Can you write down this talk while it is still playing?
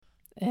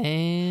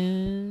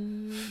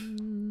And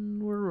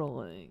we're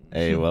rolling.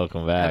 Hey,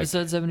 welcome back.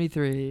 Episode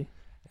 73.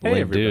 Hey,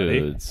 Lame everybody.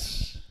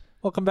 Dudes.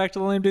 Welcome back to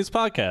the Lame Dudes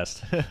podcast.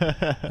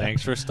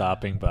 Thanks for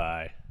stopping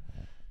by.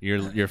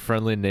 Your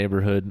friendly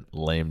neighborhood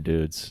lame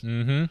dudes.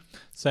 Mm-hmm.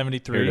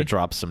 73. Here to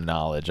drop some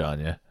knowledge on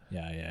you.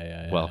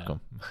 Yeah.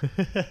 Welcome.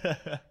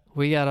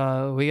 We got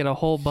a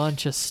whole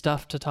bunch of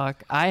stuff to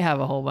talk. I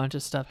have a whole bunch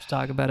of stuff to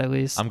talk about, at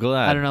least. I'm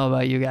glad. I don't know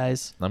about you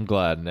guys. I'm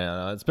glad.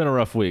 Now, it's been a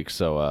rough week,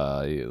 so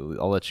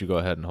I'll let you go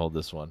ahead and hold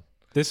this one.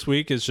 This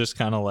week is just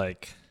kind of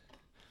like,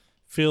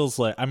 feels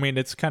like, I mean,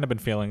 it's kind of been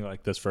feeling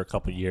like this for a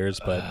couple years,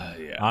 but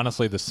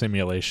honestly, the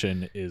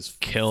simulation is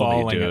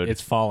Kill me, dude.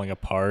 It's falling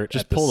apart.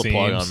 Just at the pull the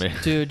plug on seams. me.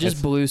 Dude,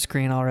 just blue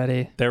screen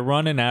already. They're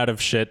running out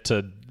of shit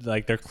to,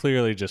 like, they're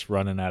clearly just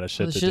running out of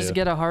shit Let's to just do.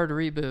 get a hard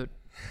reboot.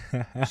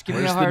 Just give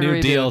me Where's a the hard new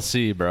reboot.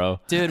 DLC,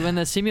 bro? Dude, when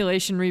the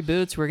simulation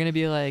reboots, we're going to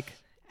be like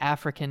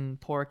African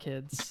poor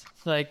kids.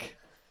 Like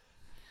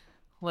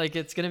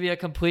it's going to be a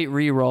complete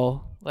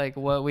re-roll. Like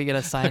what we get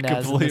assigned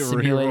as in the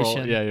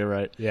simulation. Yeah, you're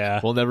right. Yeah.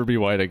 We'll never be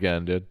white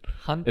again, dude.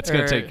 It's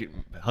going to Or take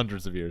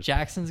hundreds of years.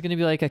 Jackson's going to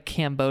be like a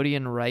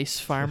Cambodian rice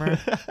farmer.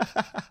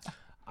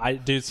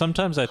 Dude,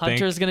 sometimes I think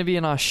Hunter's going to be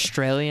an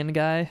Australian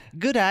guy.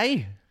 Good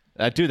eye.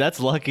 Dude, that's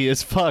lucky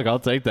as fuck. I'll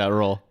take that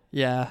role.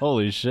 Yeah.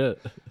 Holy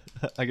shit.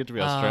 I get to be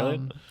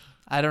Australian?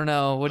 I don't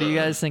know. What do you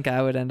guys think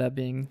I would end up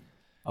being?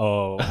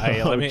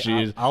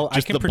 Jeez. I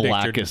Just can the predict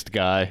blackest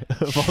guy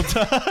of all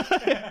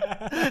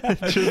time.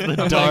 Just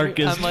the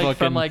darkest I'm like fucking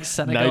from like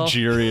Senegal.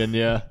 Nigerian,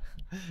 yeah.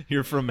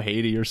 You're from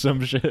Haiti or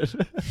some shit.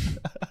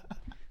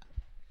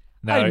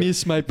 No,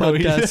 miss my No,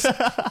 he's-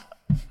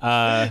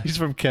 podcast. He's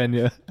from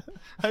Kenya.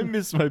 I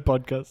miss my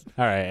podcast.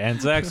 All right, and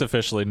Zach's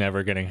officially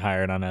never getting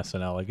hired on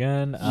SNL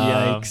again.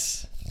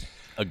 Yikes.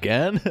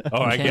 Again?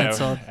 Oh, I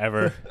Canceled. get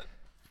ever.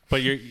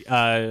 But you're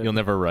You'll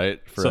never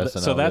write for SNL.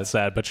 so that's dude.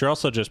 sad. But you're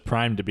also just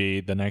primed to be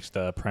the next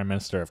Prime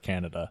Minister of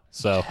Canada.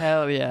 So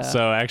Hell yeah.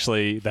 so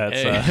actually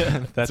that's Hey.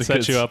 that It's a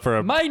sets good you up for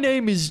a. My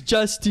name is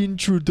Justin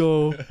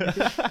Trudeau.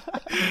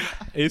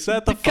 Is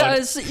that the fun?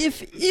 Because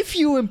if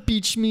you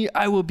impeach me,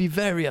 I will be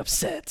very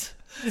upset.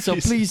 So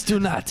please do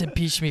not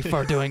impeach me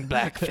for doing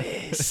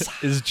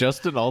blackface. Is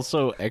Justin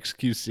also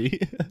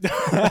XQC?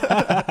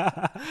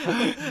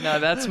 No,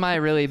 that's my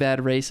really bad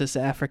racist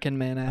African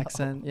man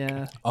accent.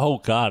 Yeah. Oh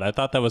God, I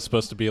thought that was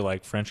supposed to be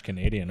like French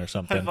Canadian or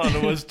something. I thought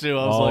it was too.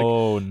 I was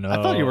Oh like, no! I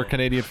thought you were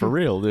Canadian for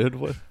real, dude.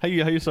 What? How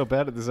you so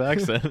bad at this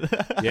accent?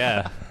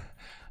 Yeah.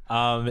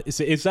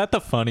 Is that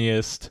the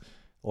funniest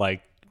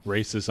like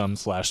racism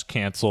 /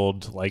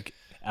 canceled like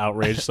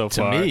outrage so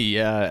To far? me,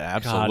 yeah,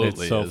 absolutely. God,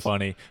 it's so is.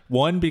 funny.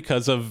 One,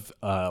 because of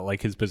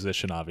like his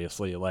position,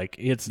 obviously. Like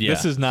this Yeah.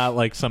 is not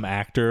like some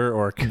actor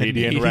or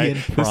comedian, Canadian right?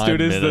 Prime This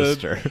dude is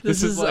Minister.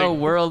 This is like, a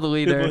world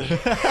leader.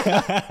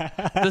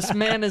 This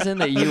man is in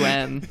the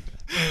UN.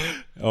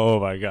 oh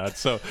my God.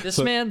 So This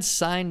so- man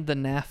signed the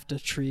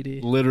NAFTA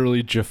treaty.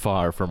 Literally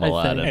Jafar from I think.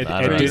 Aladdin. And-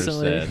 I don't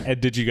recently- understand.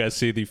 And did you guys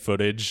see the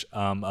footage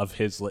of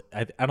his?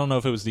 I don't know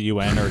if it was the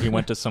UN or he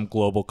went to some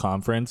global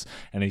conference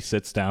and he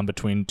sits down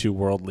between two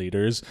world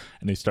leaders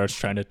and he starts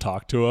trying to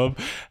talk to them.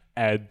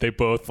 And they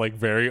both like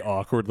very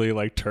awkwardly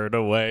like turn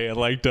away and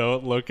like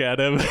don't look at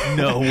him.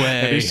 No way.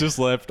 And he's just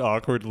left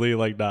awkwardly,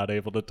 like not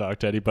able to talk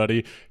to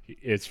anybody.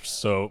 It's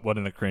so one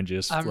of the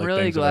cringiest. I'm like,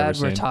 really things I've glad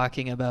ever we're seen.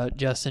 talking about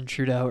Justin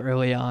Trudeau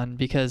early on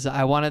because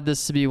I wanted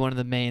this to be one of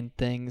the main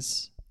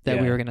things that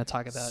we Yeah. were going to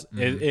talk about.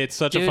 It's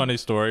such Dude, a funny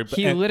story. But,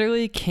 He and-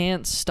 literally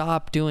can't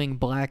stop doing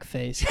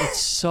blackface. It's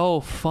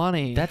so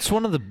funny. That's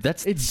one of the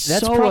that's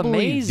so probably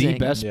amazing. the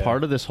best Yeah.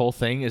 part of this whole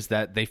thing is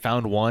that they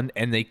found one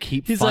and they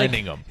keep He's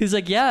finding like, them. He's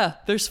like, yeah,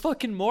 there's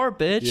fucking more,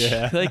 bitch.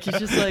 Yeah. Like he's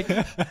just like,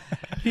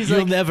 he's You'll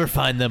like, never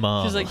find them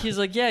all. he's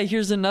like, yeah,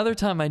 here's another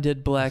time I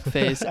did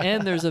blackface,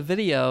 and there's a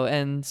video,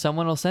 and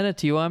someone will send it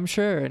to you, I'm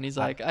sure. And he's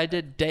like, I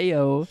did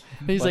Deo.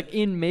 And he's like,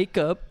 in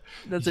makeup.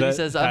 That's what he That-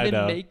 says. I I'm in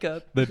know.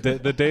 makeup.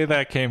 The day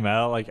that came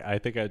out, like I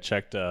think I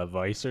checked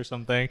Vice or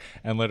something,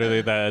 and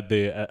literally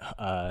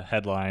the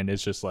headline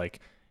is just like,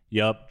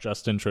 "Yup,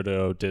 Justin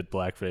Trudeau did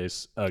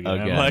blackface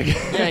again." Again. Like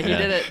Yeah, he Yeah.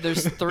 did it.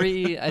 There's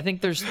three. I think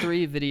there's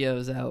 3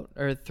 videos out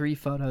or 3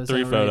 photos.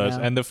 three out photos,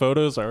 right now. and the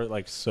photos are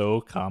like so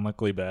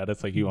comically bad.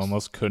 It's like you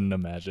almost couldn't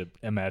imagine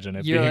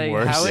it You're being like,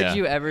 worse. how would Yeah.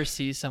 you ever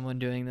see someone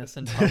doing this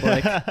in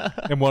public?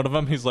 And one of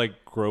them, he's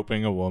like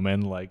groping a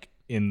woman like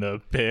in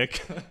the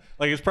pic,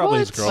 like it's probably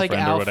his What? Like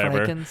girlfriend Al or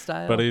whatever. Franken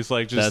style? But he's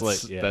like just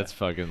that's like yeah. that's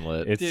fucking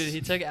lit. It's Dude,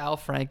 he took Al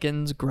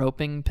Franken's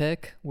groping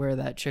pic where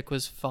that chick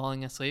was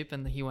falling asleep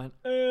and he went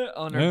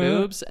on her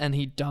boobs and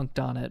he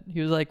dunked on it. He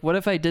was like, what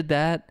if I did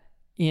that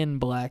in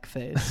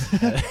blackface?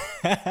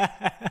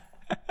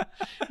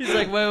 He's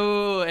like,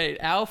 wait.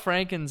 Al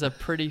Franken's a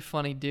pretty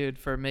funny dude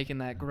for making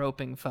that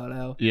groping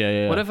photo.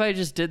 yeah. What if I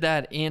just did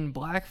that in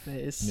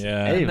blackface?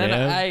 Yeah. Hey, And then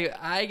man.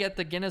 I get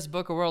the Guinness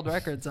Book of World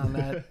Records on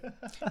that.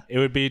 it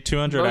would be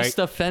 200. Most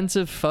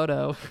offensive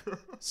photo.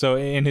 So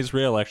in his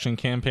re-election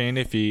campaign,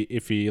 if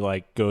he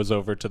like goes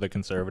over to the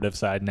conservative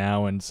side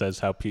now and says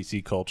how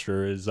PC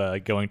culture is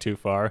going too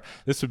far,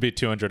 this would be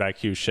 200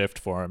 IQ shift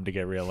for him to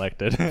get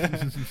reelected.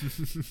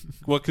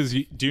 Well, because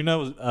do you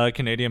know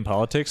Canadian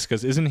politics?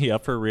 Because isn't he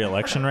up for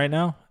re-election right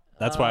now?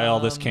 That's why all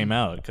this came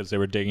out, because they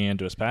were digging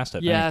into his past. I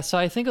think. So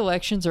I think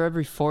elections are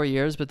every 4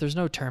 years, but there's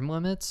no term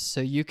limits,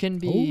 so you can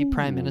be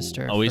prime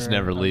minister. Oh, he's for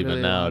never a leaving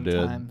really now, long dude.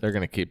 time. They're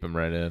gonna keep him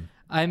right in.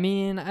 I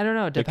mean, I don't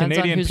know. It depends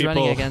on Canadian who's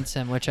running people- against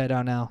him, which I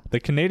don't know. The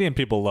Canadian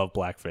people love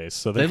blackface,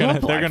 so They they're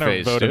love gonna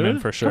blackface, vote him in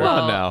dude. for sure. Come on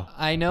Well, now.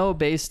 I know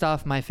based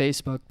off my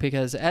Facebook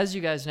because, as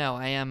you guys know,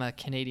 I am a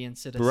Canadian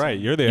citizen. Right,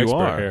 you're the You expert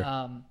are.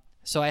 here.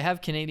 So I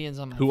have Canadians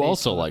on my Who Facebook.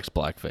 also likes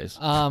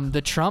blackface.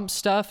 The Trump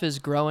stuff is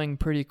growing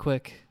pretty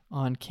quick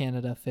on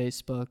Canada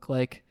Facebook.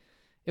 Like,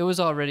 it was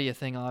already a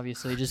thing,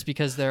 obviously, just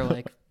because they're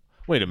like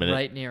Wait a minute.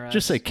 right near us.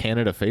 Just say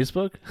Canada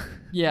Facebook?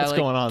 yeah, what's like,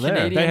 going on there?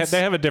 Canadians,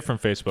 They have a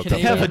different Facebook.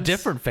 Canadians- They have a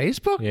different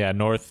Facebook? Yeah,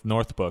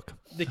 North Book.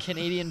 the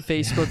Canadian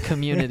Facebook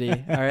community.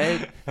 All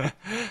right. Can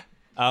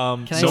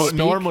I So speak?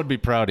 Norm would be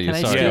proud of you. Can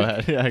I Sorry, speak? go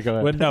ahead. Yeah, go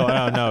ahead.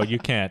 Well, no, you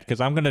can't, because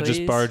I'm gonna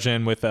just Please? barge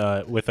in with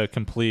a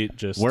complete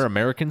just. We're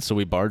Americans, so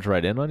we barge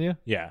right in on you?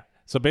 Yeah.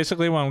 So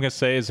basically, what I'm gonna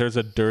say is there's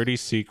a dirty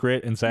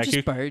secret, and Zach, Just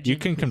you barging.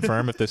 can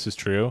confirm if this is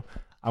true.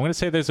 I'm gonna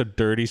say there's a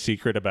dirty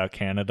secret about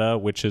Canada,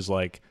 which is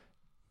like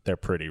they're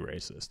pretty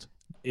racist.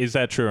 Is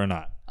that true or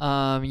not?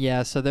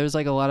 Yeah, so there's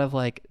like a lot of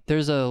like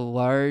there's a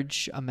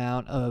large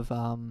amount of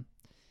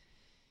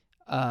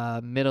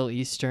Middle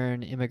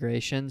Eastern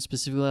immigration,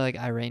 specifically like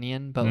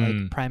Iranian, but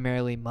like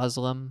primarily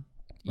Muslim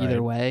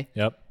either Right. way.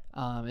 Yep.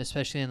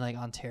 Especially in like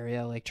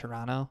Ontario, like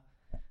Toronto.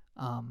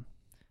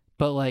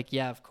 But like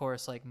yeah, of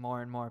course, like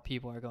more and more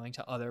people are going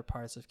to other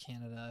parts of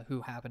Canada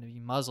who happen to be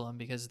Muslim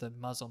because the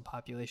Muslim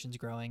population's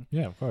growing.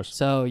 Yeah, of course.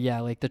 So yeah,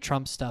 like the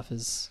Trump stuff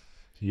is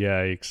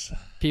Yikes.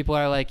 people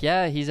are like,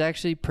 yeah, he's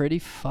actually pretty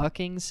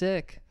fucking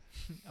sick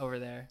over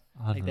there.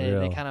 Like they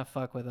Unreal. kind of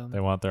fuck with him. They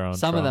want their own.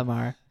 Some of Trump. them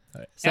are.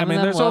 I Some mean,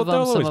 of them love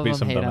there'll him, some always of be them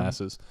some hate him.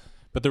 dumbasses.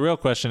 But the real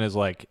question is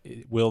like,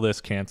 will this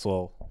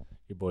cancel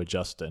your boy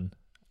Justin?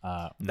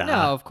 No,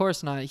 of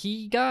course not.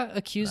 He got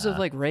accused of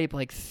like rape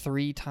like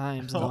 3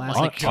 times in the last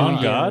like 2 on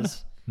years. God?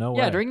 No way.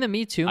 Yeah, during the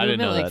Me Too I didn't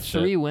movement, know like that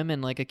shit. 3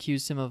 women like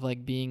accused him of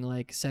like being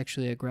like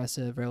sexually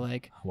aggressive or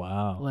like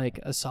Wow.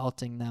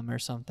 assaulting them or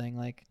something.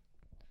 Like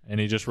And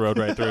he just rode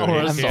right through. Or He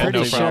I'm had assaulting pretty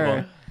no sure.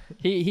 problem.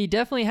 He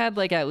definitely had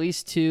like at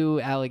least 2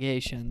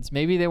 allegations.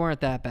 Maybe they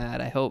weren't that bad.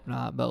 I hope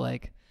not. But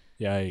like,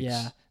 Yikes.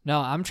 yeah. No,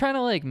 I'm trying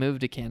to like move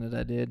to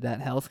Canada, dude. That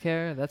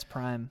healthcare, that's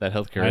prime. That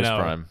healthcare I is know.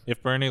 prime.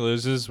 If Bernie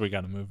loses, we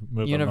got to move up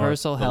north.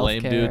 Universal The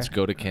lame healthcare. dudes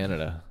go to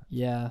Canada.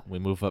 Yeah. We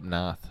move up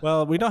north.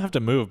 Well, we don't have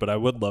to move, but I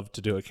would love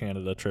to do a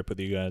Canada trip with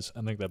you guys.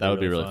 I think That would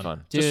be really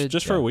fun. Dude,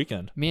 Just for a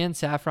weekend. Me and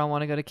Saffron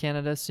want to go to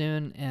Canada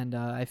soon, and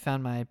I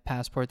found my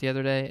passport the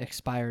other day,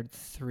 expired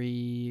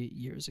 3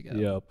 years ago.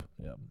 Yep.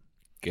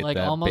 Get like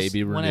that almost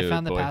baby renewed, when I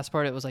found the boy.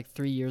 passport, it was like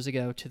 3 years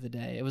ago to the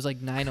day. It was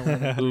like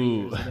 9/11 3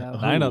 Ooh. years ago.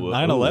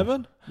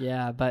 9/11?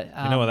 Yeah, but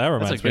You know what that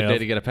reminds That's a me good day of?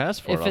 to get a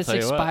passport. if I'll it's tell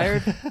you what.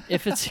 expired,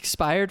 if it's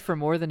expired for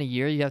more than a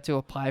year, you have to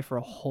apply for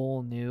a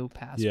whole new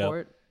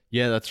passport.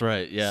 Yeah, that's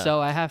right. Yeah. So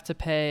I have to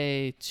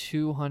pay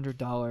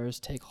 $200,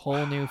 take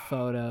whole new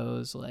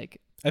photos,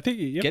 like. I think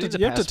you have, Getting to, the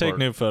you have to take passport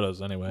new photos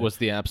anyway. was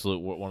the absolute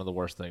one of the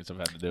worst things I've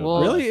had to do.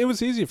 Well, Really? It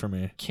was easy for me.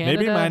 Maybe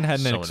Canada- mine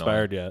hadn't So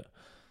expired yet.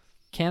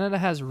 Canada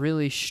has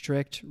really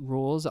strict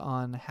rules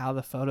on how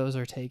the photos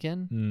are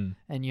taken,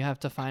 and you have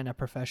to find a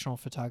professional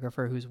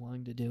photographer who's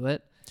willing to do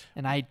it.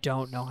 And I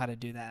don't know how to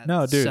do that.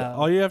 No, dude. So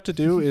All you have to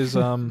do is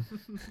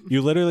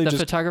you literally the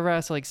just. photographer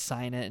has to like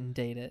sign it and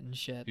date it and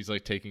shit. He's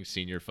like taking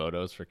senior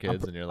photos for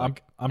kids, and you're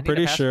like, I'm need a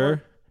pretty sure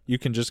passport? you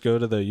can just go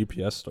to the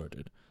UPS store,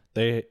 dude.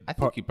 They I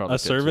think you probably a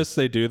could, service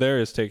they do there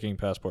is taking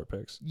passport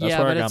pics. That's Yeah,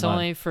 where but I got it's mine.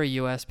 only for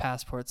U.S.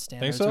 passport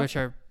standards, so? which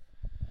are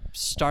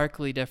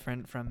starkly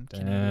different from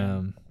Canadian.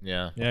 Damn.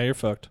 yeah. Yeah, you're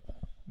fucked.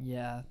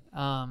 Yeah,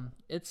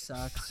 it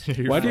sucks.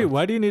 Why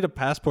do you need a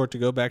passport to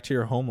go back to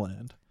your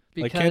homeland?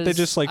 Like, can't they Because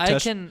just like I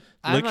test, can-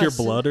 lick I'm your a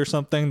ci- blood or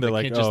something? They're They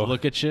like, can't just oh,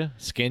 look at you,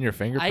 scan your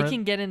fingerprint. I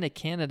can get into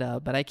Canada,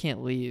 but I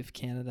can't leave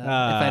Canada if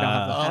I don't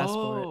have the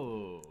passport.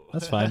 Oh.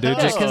 that's fine, dude.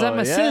 Yeah, Just because I'm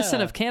a yeah.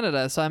 citizen of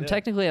Canada, so I'm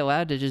technically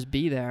allowed to just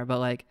be there. But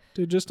like,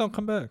 dude, just don't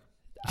come back.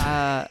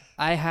 I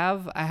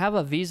have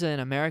a visa in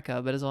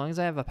America, but as long as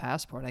I have a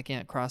passport, I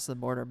can't cross the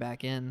border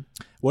back in.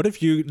 What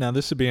if you now?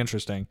 This would be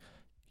interesting.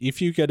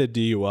 If you get a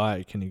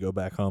DUI, can you go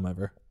back home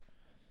ever?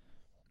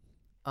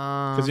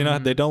 Because you know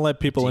they don't let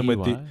people in with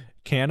DUI?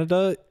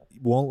 Canada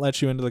won't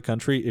let you into the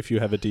country if you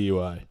have a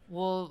DUI.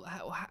 Well,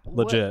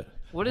 Legit.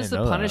 What is I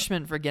the know that.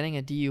 punishment for getting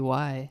a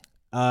DUI?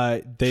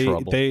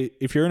 Trouble.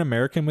 If you're an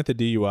American with a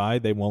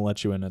DUI, they won't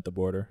let you in at the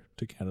border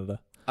to Canada.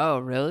 Oh,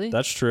 really?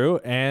 That's true.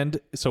 And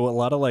so a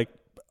lot of like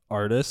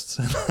artists,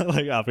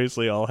 like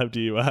obviously all have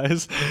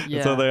DUIs. And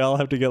Yeah. so they all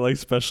have to get like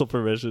special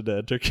permission to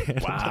enter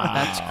Canada.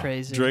 That's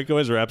crazy. Drake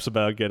always raps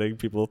about getting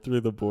people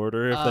through the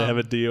border if they have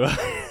a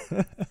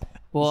DUI.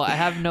 Well, I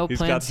have no He's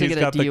plans to he's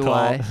get a the call.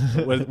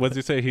 DUI, What's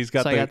he say? He's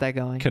got so I the got that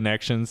going.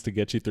 connections to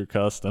get you through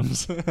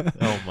customs.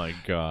 Oh my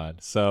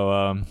god.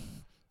 So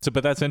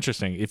but that's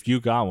interesting. If you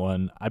got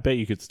one, I bet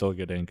you could still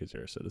get in because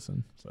you're a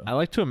citizen. So I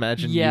like to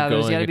imagine Yeah, you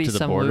there's going got to be into the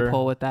some border,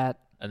 loophole with that.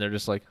 and they're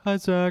just like, "Hi,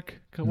 Zach,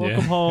 welcome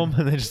Yeah. home,"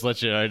 and they just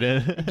let you right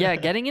in. Yeah,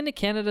 getting into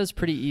Canada is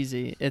pretty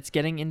easy. It's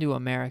getting into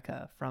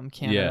America from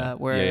Canada,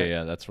 where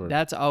yeah. That's where.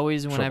 that's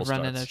always when I've trouble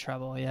run into starts.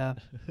 trouble. Yeah.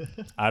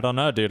 I don't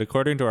know, dude.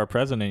 According to our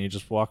president, you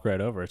just walk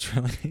right over. It's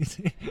really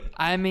easy.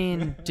 I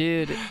mean,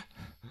 dude,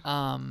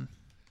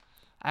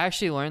 I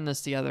actually learned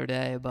this the other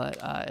day, but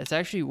it's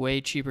actually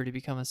way cheaper to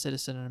become a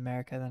citizen in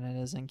America than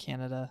it is in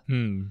Canada.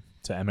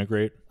 To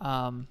emigrate.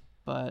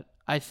 But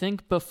I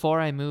think before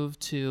I move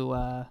to,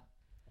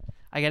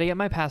 I got to get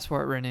my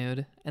passport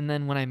renewed. And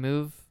then when I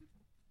move,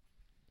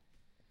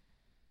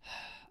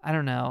 I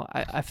don't know.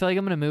 I feel like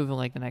I'm going to move in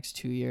like the next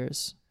 2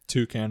 years.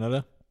 To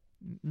Canada?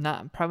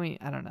 Not probably,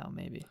 I don't know,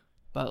 maybe.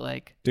 But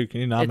like, Dude,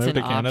 can you not it's move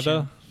an to Canada?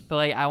 option. But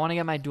like, I want to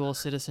get my dual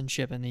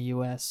citizenship in the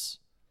U.S.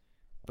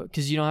 But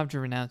because you don't have to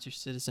renounce your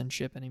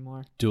citizenship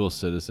anymore. dual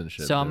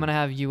citizenship. So I'm dude. gonna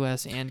have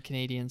U.S. and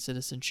Canadian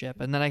citizenship,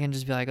 and then I can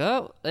just be like,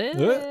 oh,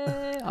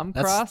 I'm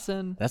That's-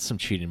 crossing. That's some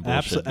cheating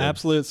bullshit. dude.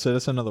 Absolute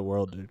citizen of the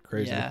world, dude.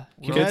 Crazy. Yeah,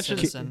 Can you world imagine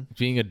citizen.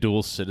 being a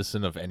dual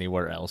citizen of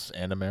anywhere else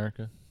and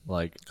America?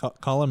 Like,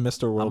 Call him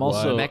Mr. Worldwide.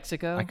 also-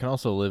 Mexico. I can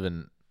also live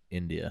in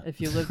India.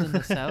 If you lived in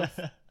the south,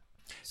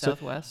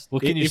 southwest. Well,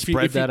 can you if you-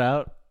 spread if you- that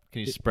out? Can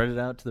you spread it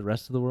out to the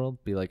rest of the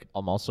world? Be like,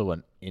 I'm also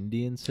an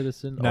Indian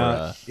citizen. Or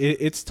No,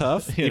 it's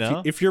tough. You if,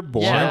 know? if you're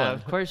born, Yeah,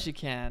 of course you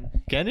can.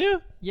 can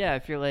you? Yeah,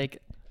 if you're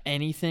like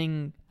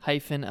anything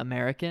hyphen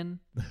American,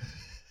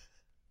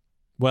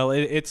 well,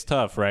 it's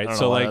tough, right? I don't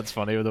So know why like, that's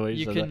funny with the way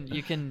you, said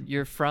that.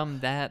 you're from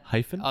that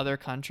Hyphen, other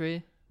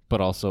country.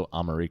 but also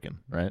American,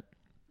 right?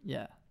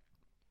 Yeah.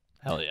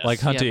 Hell yeah. like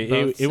So you Hunty,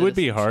 have both it would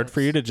be hard for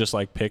citizenships. you to just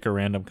like pick a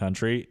random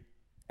country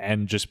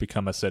and just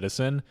become a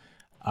citizen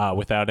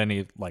without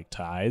any like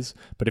ties.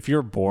 But if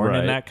you're born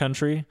in Right. that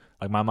country,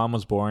 like my mom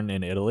was born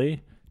in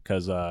Italy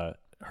because her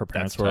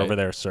parents were tight. over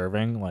there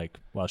serving like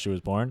while she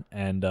was born,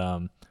 and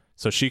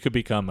so she could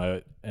become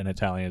an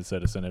Italian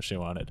citizen if she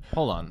wanted.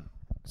 Hold on.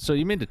 So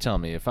you mean to tell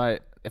me if I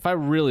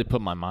really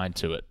put my mind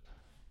to it,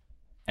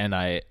 and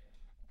I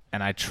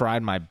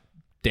tried my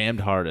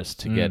damned hardest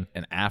to get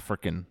an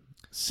African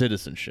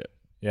citizenship,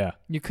 Yeah,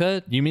 You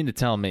could. you mean to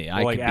tell me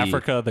I like could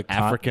Africa, be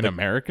African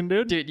American,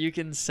 dude? Dude, you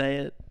can say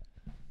it.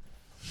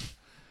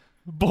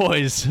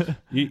 Boys,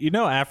 you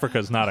know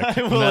Africa's not a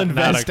I will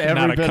invest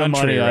every bit of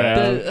money I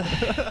right?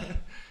 have.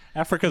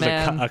 Africa's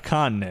Man. a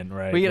continent,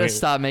 right? We gotta Wait.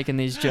 stop making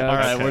these jokes. All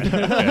right,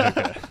 we're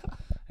Okay.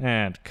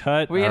 And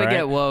cut. We gotta all right.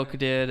 get woke,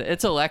 dude.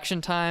 It's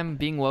election time.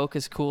 Being woke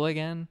is cool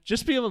again.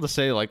 just be able to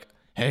say like,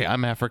 "Hey,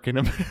 I'm African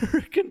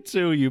American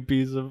too, you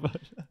piece of."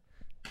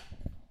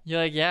 You're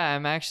like, yeah,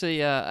 I'm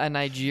actually a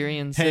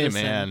Nigerian Hey,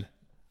 citizen. man,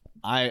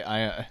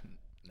 I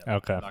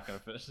Okay. I'm not gonna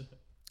finish it.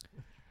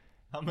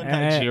 I'm a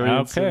And- Nigerian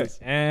okay.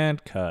 citizen.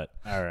 And cut.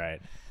 All right.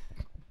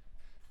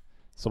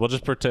 So we'll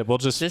just pretend. We'll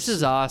just. This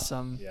is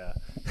awesome. Yeah.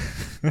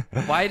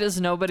 Why does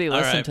nobody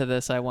listen right. to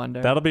this, I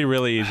wonder? That'll be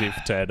really easy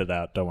to edit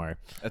out. Don't worry.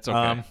 That's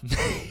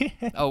okay.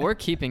 Oh, we're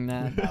keeping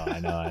that. I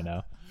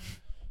know.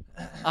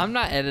 I'm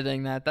not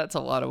editing that. That's a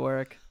lot of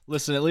work.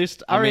 Listen, at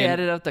least I already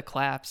edited out the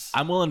claps.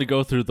 I'm willing to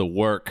go through the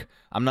work.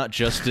 I'm not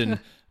Justin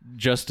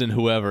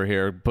whoever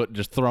here, but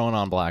just throwing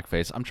on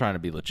blackface. I'm trying to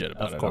be legit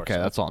about Of it. course. Okay,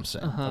 that's all I'm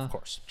saying. Uh-huh. Of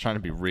course. Trying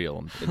to be real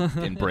and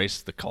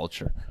embrace the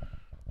culture.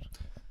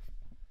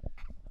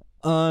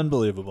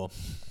 Unbelievable.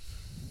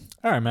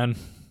 All right, man.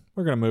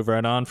 We're gonna move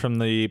right on from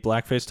the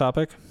blackface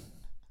topic.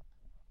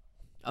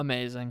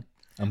 Amazing.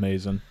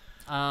 Amazing.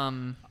 Hey,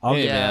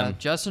 Yeah, man.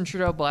 Justin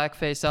Trudeau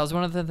blackface. That was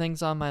one of the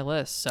things on my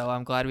list, so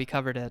I'm glad we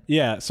covered it.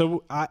 Yeah,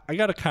 so I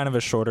got a kind of a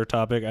shorter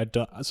topic.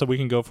 So we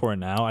can go for it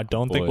now. I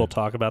don't think Boy. we'll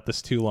talk about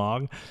this too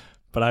long,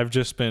 but I've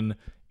just been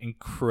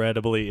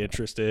incredibly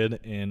interested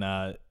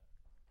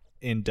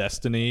in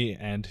Destiny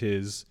and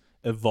his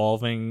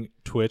evolving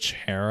Twitch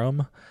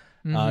harem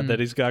that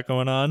he's got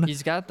going on.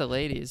 He's got the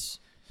ladies.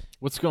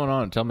 What's going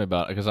on? Tell me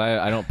about it, because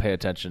I don't pay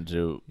attention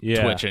to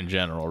Yeah. Twitch in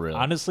general, really.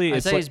 Honestly, I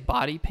it's say like, he's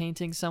body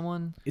painting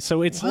someone.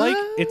 so it's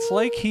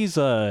like he's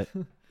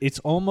it's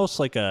almost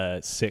like a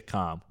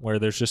sitcom where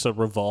there's just a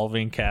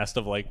revolving cast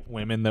of like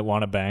women that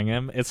want to bang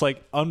him. It's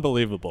like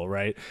unbelievable,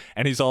 right?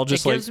 And he's all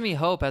just It like gives me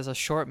hope as a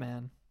short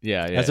man.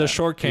 yeah. As a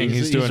short king,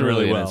 he's doing really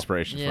really an well.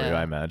 inspiration for you, Yeah.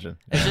 I imagine.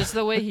 It's just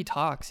the way he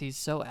talks. He's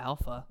so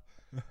alpha.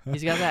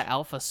 He's got that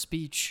alpha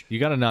speech. You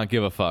got to not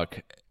give a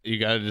fuck. You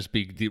got to just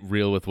be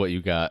real with what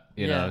you got.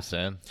 You know Yeah. what I'm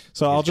saying?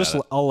 So He's got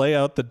it. I'll lay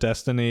out the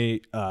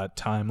Destiny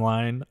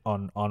timeline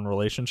on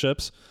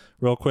relationships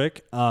real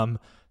quick.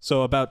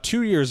 So about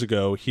 2 years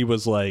ago, he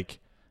was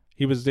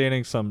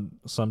dating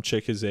some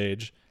chick his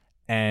age,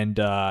 and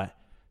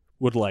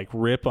would like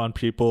rip on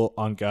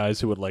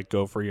guys who would like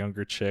go for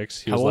younger chicks.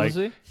 He How was old like, is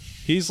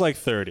he? He's like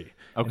 30.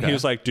 And he Okay.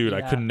 was like, dude, I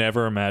Yeah. could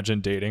never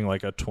imagine dating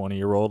like a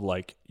 20-year-old.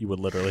 Like, you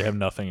would literally have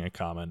nothing in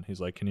common. He's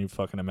like, can you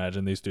fucking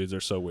imagine? These dudes are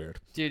so weird.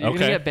 Dude, you're Okay.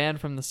 gonna get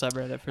banned from the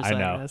subreddit for I saying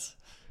know. this.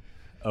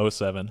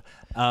 07.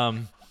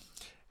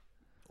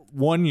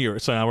 1 year.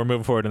 So now we're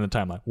moving forward in the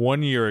timeline.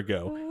 1 year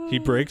ago, he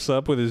breaks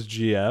up with his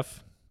GF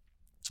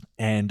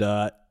and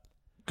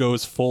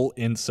goes full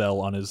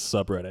incel on his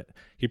subreddit.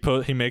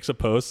 He makes a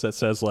post that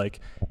says like,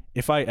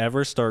 if I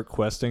ever start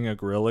questing a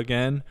girl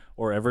again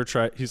or ever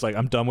try, he's like,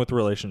 I'm done with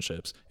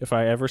relationships. If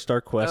I ever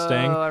start questing,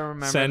 I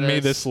remember send me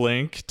this. this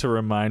link to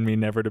remind me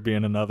never to be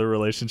in another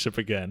relationship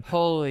again.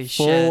 Holy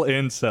Full shit.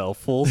 incel,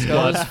 full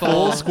squad, Goes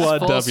full squad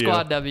full W.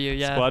 Squad W,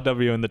 yeah. Squad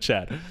W in the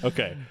chat.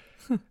 Okay.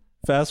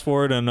 Fast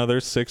forward another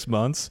 6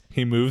 months,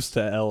 he moves to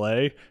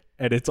LA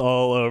and it's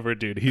all over,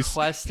 dude.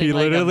 Questing he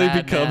like a literally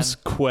madman. becomes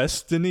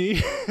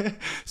Questiny.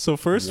 So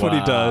first what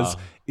he does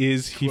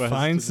is he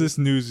finds this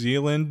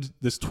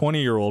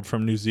 20-year-old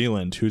from New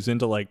Zealand who's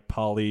into like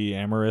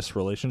polyamorous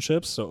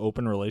relationships, so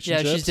open Yeah,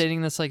 relationships. she's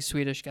dating this like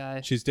Swedish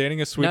guy. She's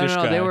dating a Swedish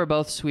no, guy. they were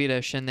both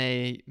Swedish and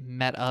they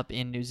met up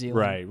in New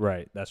Zealand.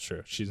 Right. That's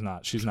true. She's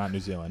not New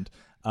Zealand.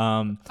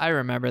 I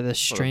remember this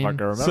stream. Motherfucker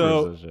remembers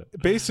So this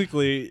shit.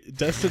 basically,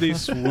 Destiny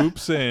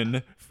swoops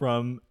in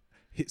from.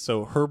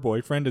 So her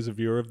boyfriend is a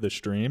viewer of the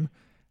stream,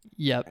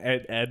 Yep.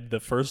 and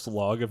the first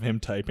log of him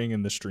typing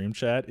in the stream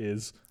chat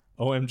is,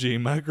 "OMG,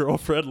 my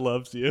girlfriend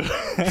loves you."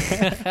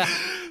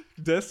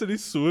 Destiny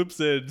swoops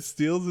in,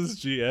 steals his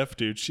GF,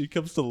 dude. She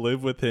comes to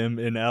live with him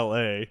in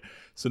LA.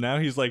 So now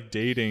he's like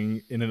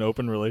dating in an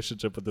open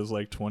relationship with this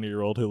like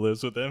 20-year-old who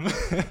lives with him.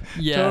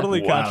 Yeah.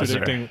 Totally Wowzer.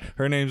 contradicting.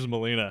 Her name's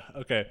Melina.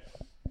 Okay.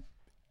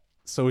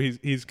 So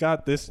he's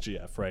got this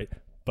GF, right?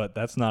 But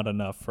that's not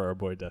enough for our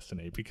boy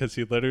Destiny because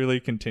he literally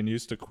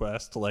continues to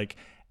quest like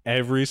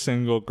every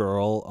single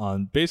girl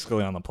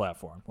basically on the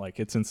platform. Like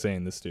it's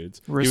insane, this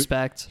dude's.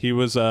 Respect. He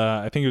was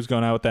I think he was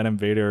going out with that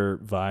Invader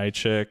Vi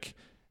chick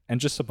and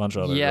just a bunch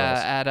of other Yeah,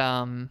 girls.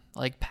 at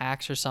like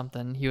PAX or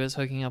something. He was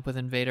hooking up with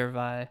Invader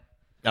Vi.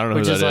 I don't know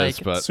which who is that is,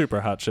 like- but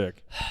Super hot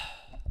chick.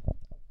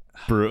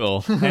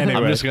 brutal. Anyway.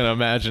 I'm just gonna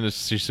imagine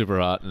she's super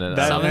hot, and then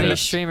That- Some of and these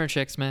that's- streamer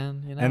chicks,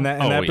 man. You know? And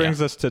that Oh,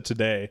 brings us to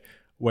today,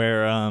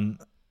 where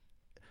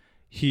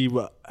he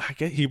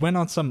went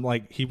on some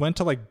like he went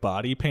to like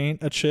body paint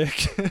a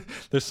chick.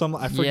 There's some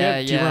I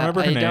forget. Yeah, Do you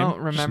remember her I name? don't just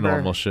remember.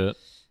 normal shit.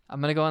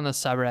 I'm gonna go on the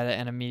subreddit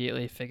and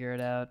immediately figure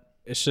it out.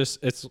 It's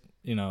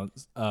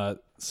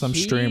some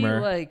He,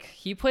 streamer. like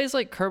he plays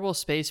like Kerbal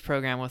Space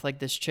Program with like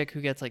this chick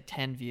who gets like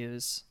 10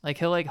 views. Like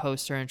he'll like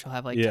host her and she'll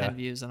have like Yeah. 10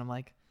 views, and I'm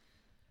like,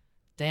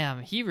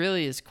 damn, he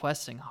really is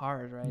questing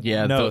hard right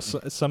Yeah, No,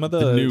 the- some of the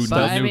the new,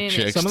 But the I new mean,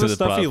 chicks some of to the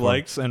stuff he platform.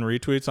 likes and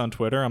retweets on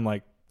Twitter, I'm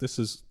like, this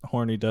is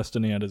horny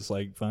Destiny at his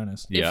like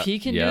finest. now. If he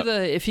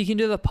can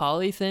do the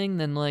poly thing,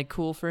 then like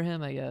cool for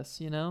him, I guess,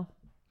 you know?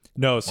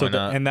 No, so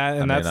Why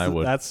not? I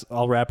would. that's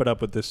I'll wrap it up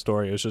with this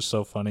story. It was just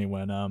so funny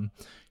when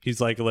he's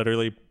like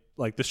literally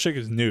like this chick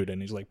is nude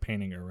and he's like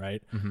painting her,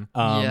 right?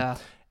 Yeah.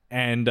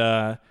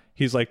 And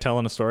he's like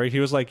telling a story. He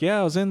was like, yeah,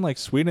 I was in like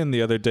Sweden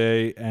the other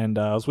day and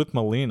I was with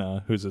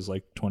Melina, who's his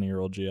like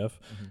 20-year-old GF.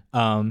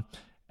 And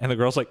the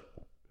girl's like,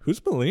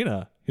 who's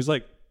Melina? He's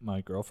like, my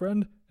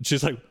girlfriend. And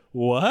she's like,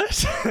 what?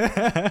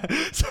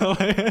 So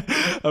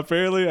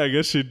apparently I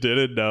guess she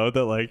didn't know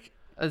that like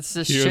It's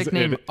this he was chick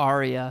named in-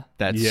 Aria.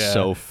 That's Yeah.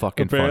 so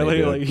fucking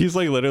apparently funny. like he's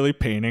like literally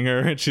painting her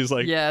and she's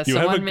like, Yeah, you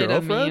have a someone made a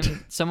girlfriend?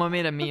 meme. Someone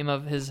made a meme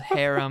of his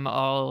harem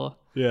all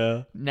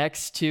Yeah.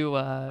 next to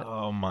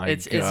Oh my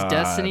it's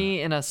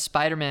Destiny in a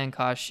Spider-Man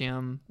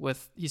costume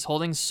with he's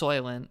holding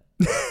Soylent.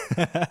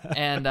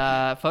 And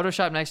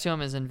Photoshop next to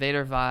him is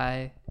Invader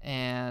Vi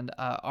and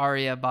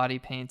Aria body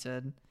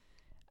painted.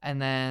 And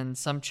then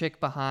some chick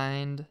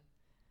behind,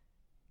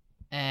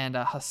 and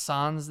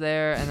Hassan's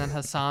there, and then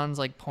Hassan's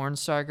like porn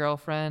star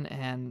girlfriend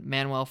and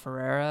Manuel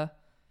Ferreira.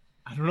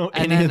 I don't know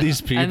And any then- of these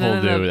and people,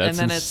 then dude. the- That's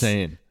and then it's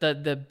insane.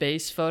 The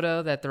base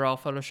photo that they're all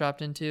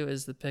photoshopped into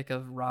is the pic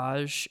of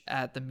Raj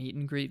at the meet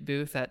and greet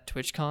booth at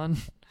TwitchCon.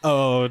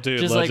 Oh,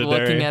 dude, Just legendary.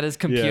 like looking at his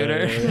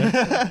computer.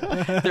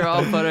 Yeah. They're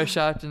all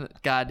photoshopped, and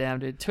goddamn,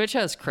 dude, Twitch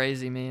has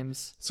crazy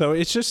memes. So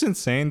it's just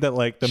insane that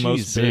like the most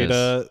Jesus.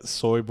 beta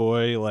soy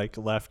boy like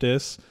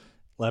leftist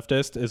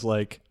is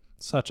like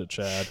such a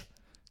Chad.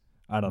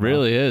 I don't know.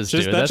 Really is,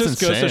 Just dude. that That's just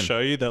goes to insane. show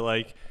you that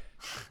like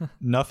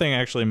nothing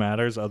actually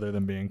matters other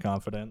than being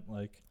confident.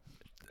 Like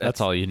That's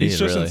all you need, he's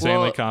just really. insanely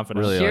Well,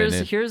 confident. really- all you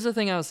need. Here's the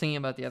thing I was thinking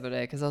about the other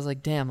day, because I was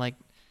like, damn, like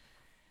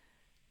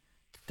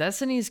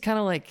Destiny's kind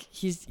of like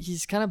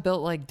he's kind of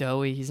built like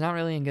doughy. He's not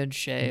really in good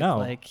shape. No.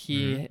 Like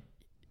he's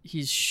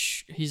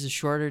a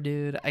shorter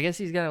dude. I guess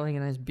he's got like a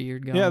nice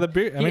beard going. Yeah, the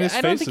beard. I mean, his I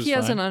don't face think is he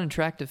has fine. an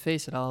unattractive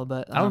face at all.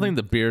 But I don't think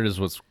the beard is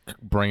what's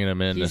bringing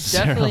him in he's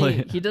necessarily.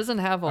 definitely he doesn't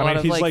have a I lot mean,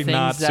 of he's, like like,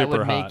 not things that would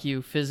super make hot.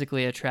 you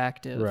physically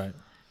attractive. Right.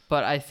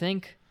 But I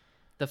think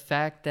the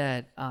fact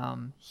that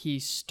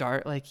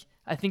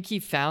I think he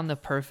found the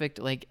perfect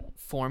like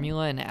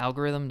formula and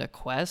algorithm to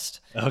Quest,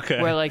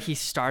 Okay. where like he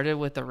started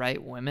with the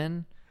right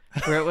women,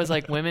 where it was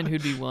like women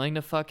who'd be willing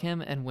to fuck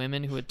him and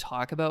women who would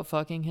talk about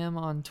fucking him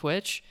on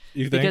Twitch.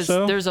 You think because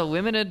so? there's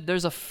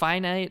a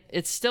finite,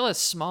 it's still a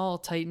small,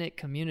 tight knit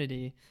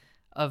community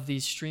of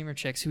these streamer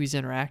chicks who he's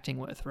interacting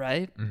with,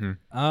 right?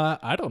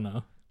 I don't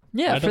know.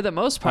 Yeah, for the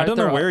most part, I don't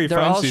know where he they're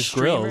finds all these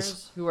streamers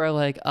grills. who are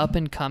like up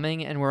and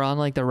coming, and we're on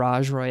like the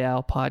Raj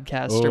Royale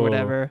podcast or Oh.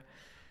 whatever,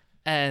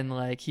 and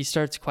like he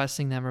starts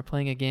questing them or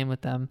playing a game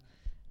with them,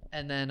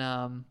 and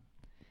then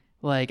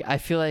like I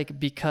feel like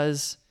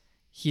because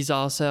he's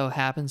also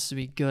happens to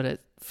be good at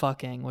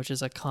fucking, which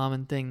is a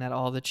common thing that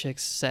all the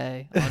chicks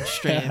say on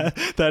stream.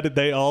 That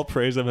they all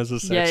praise him as a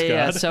sex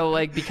Yeah. god. So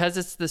like because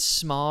it's this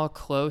small,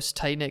 close,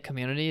 tight knit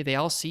community, they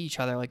all see each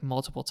other like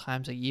multiple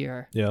times a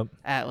year Yep.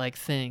 at like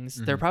things.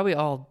 They're probably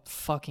all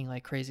fucking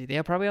like crazy.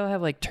 They probably all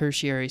have like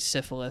tertiary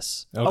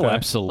syphilis. Oh, Okay.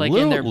 absolutely. Like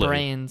in their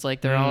brains,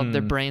 like they're all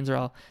their brains are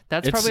all.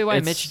 That's It's- probably why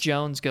it's- Mitch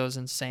Jones goes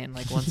insane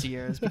like once a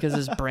year, is because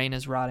his brain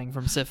is rotting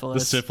from The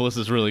syphilis. syphilis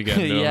is really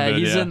getting to him, Yeah,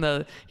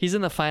 dude, he's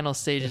in the final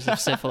stages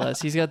of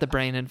syphilis. He's got the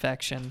brain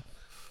infection.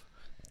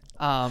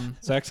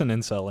 Zach's an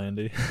incel,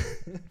 Andy.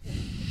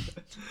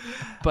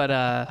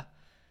 But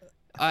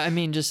I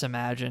mean, just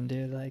imagine,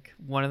 dude, like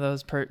one of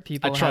those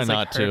people I try has like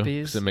not to,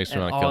 herpes. 'cause it makes me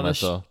and wanna all kill the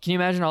myself. Can you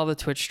imagine all the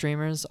Twitch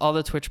streamers, all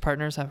the Twitch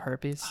partners have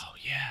herpes?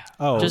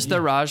 Oh, Just the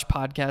Raj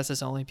podcast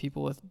is only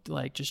people with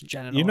like just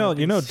genital. you know,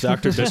 herpes.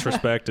 Dr.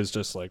 Disrespect is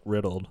just like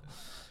riddled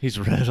He's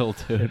riddled,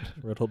 dude.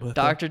 with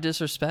Dr.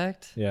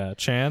 Disrespect. Yeah,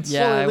 Chance.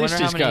 Yeah, Well, I at least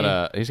wonder he's how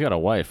got he's got a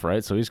wife,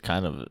 right? So he's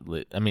kind of.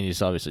 I mean,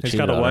 he's obviously He's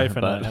cheated got a on wife her,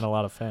 and but a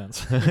lot of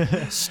fans.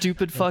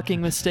 Stupid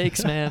fucking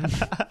mistakes, man.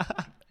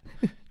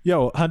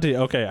 Yo, Hunty.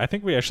 Okay, I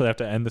think we actually have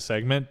to end the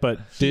segment, but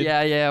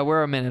Yeah,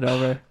 we're a minute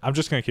over. I'm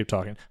just gonna keep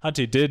talking.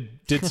 Hunty, did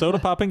soda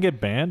popping get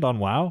banned on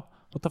WoW?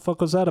 What the fuck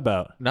was that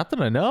about? not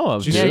that I know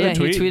of. Did you Yeah, see the he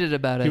tweet? tweeted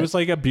about it. He was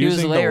like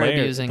abusing layer the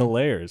abusing.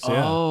 layers.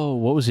 Yeah. Oh,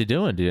 what was he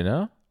doing? Do you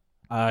know?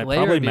 Layer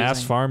Probably mass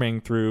abusing.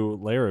 farming through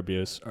layer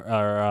abuse or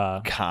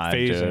God,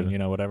 phasing,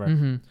 dude. whatever.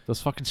 Mm-hmm.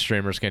 Those fucking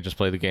streamers can't just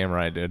play the game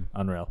right, dude.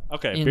 Unreal.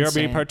 Okay,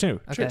 Insane. BRB part 2.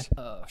 Okay. Cheers.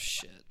 Oh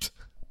shit.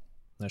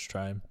 Let's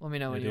try him. Let me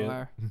know when you Idiot.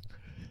 are.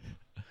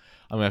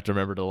 I'm gonna have to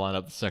remember to line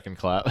up the second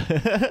clap. 3,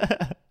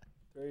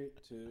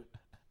 2.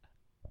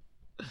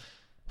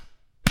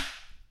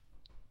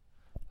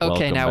 Okay,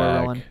 Welcome now we're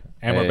back. rolling.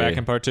 And we're back Hey.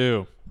 in part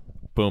 2.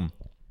 Boom.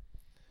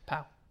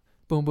 Pow.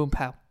 Boom, boom,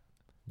 pow.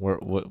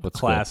 What's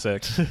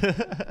Classic.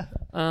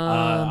 Um,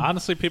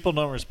 Honestly, people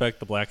don't respect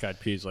the Black Eyed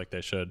Peas like they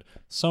should.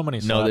 So many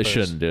good? No, they slappers.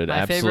 shouldn't, dude.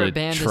 My favorite Absolute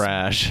band is-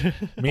 trash.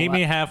 Meet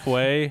Me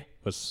Halfway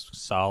was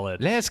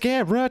solid. Let's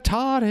get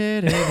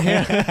retarded in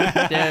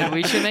here. Dude,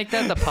 we should make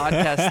that the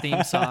podcast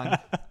theme song.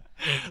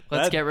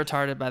 Let's That- get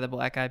retarded by the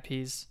Black Eyed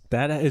Peas.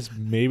 That is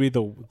maybe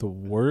the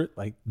worst.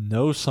 Like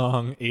no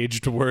song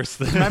aged worse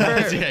than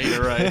Remember, Yeah,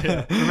 you're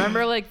right.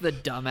 remember like the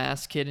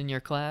dumbass kid in your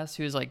class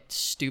who was like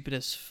stupid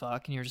as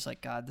fuck, and you're just like,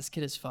 God, this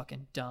kid is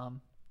fucking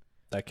dumb.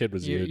 that kid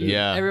was you, dude.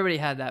 Yeah. Everybody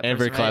had that.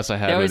 Every person, class right? I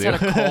had They always with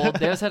had you. a cold.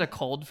 They always had a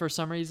cold for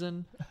some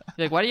reason.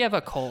 You're like, why do you have a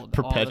cold? all the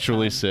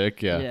Perpetually time?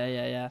 sick. Yeah.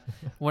 Yeah.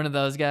 One of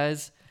those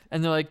guys.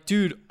 And they're like,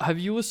 dude, have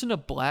you listened to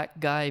Black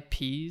Guy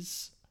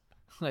Peas?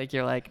 Like,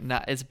 you're like,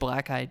 nah, it's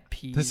Black Eyed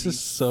Peas. This you is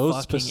so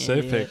fucking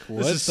specific. idiot."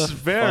 What This the is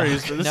very.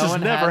 fuck? This No has one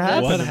never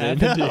had What happened.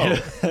 to me.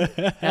 happened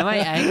to you? Am I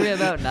angry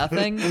about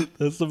nothing?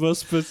 That's the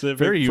most specific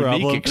Very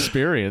problem. unique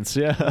experience.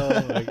 Yeah.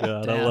 Oh my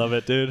god, I Damn. love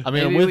it, dude. I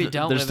mean, Maybe with, we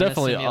don't there's live in a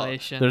definitely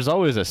simulation. there's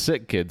always a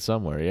sick kid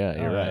somewhere. Yeah,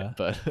 you're Oh, right. yeah.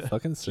 But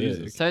Fucking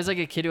sick. So he's like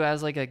a kid who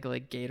has like a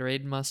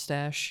Gatorade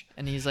mustache,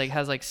 and he's like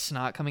has like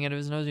snot coming out of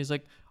his nose. He's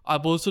like,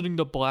 I'm listening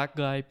to Black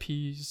Guy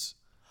Peas.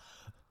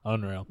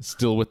 Unreal.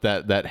 still with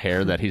that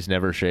hair that he's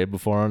never shaved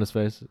before on his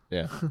face.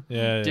 Yeah.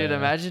 Yeah, Dude, yeah.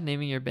 imagine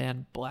naming your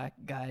band Black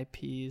Guy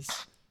Peas.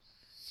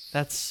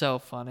 That's so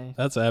funny.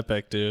 That's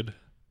epic, dude.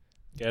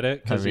 Get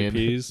it? Because he mean-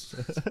 pees.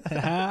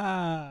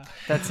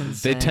 That's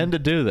insane. They tend to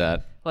do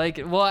that.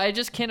 like, well, I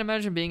just can't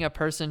imagine being a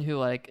person who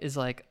like is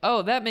like,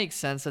 oh, that makes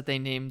sense that they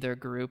named their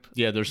group.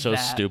 Yeah, they're so That.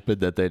 stupid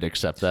that they'd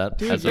accept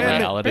that as a band,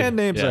 reality. band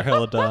names Yeah. are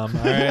hella dumb.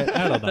 All right,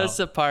 I don't know. That's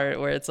the part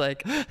where it's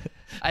like,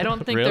 I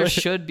don't think Really? there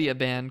should be a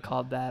band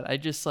called that. I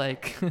just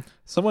like,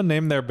 Someone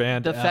named their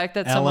band The fact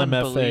that someone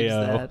believes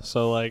LMFAO. that.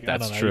 So like,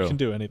 That's I don't know. true. You can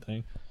do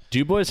anything. Do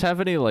you boys have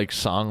any like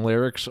song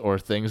lyrics or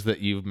things that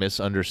you've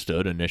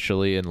misunderstood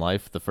initially in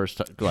life the first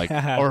time, like,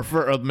 or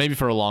for maybe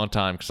for a long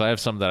time? Because I have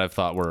some that I've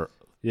thought were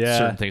Yeah.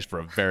 certain things for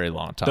a very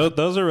long time.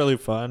 Those are really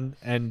fun,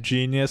 and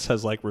Genius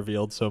has like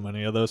revealed so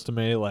many of those to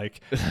me.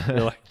 Like,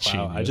 you're like,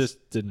 wow, I Genius.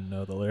 just didn't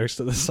know the lyrics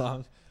to the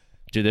song.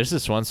 Dude, there's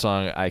this one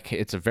song.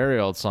 It's a very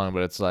old song,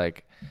 but it's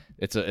like,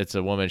 it's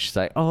a woman. She's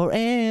like, "Or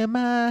am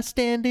I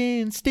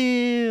standing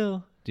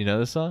still?" Do you know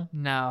this song?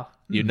 no.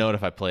 You'd know it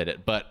if I played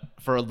it. But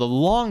for the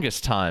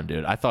longest time,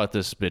 dude, I thought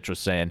this bitch was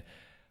saying,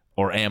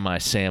 "Or am I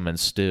salmon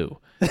stew?"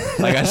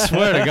 Like, I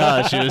swear to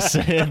God, she was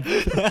saying.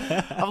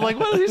 I'm like,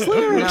 what are these No,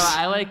 lyrics?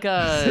 I like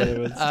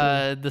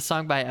the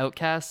song by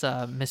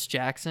Outkast, Miss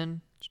Jackson.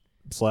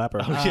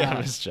 Slapper. Oh, yeah,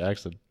 Miss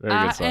Jackson. Very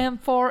I good song. am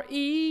for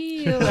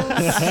eels.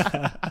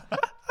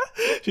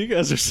 You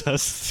guys are so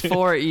stupid.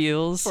 for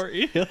eels.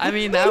 eels. I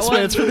mean, that This one.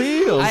 man's for the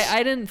Eels.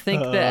 I didn't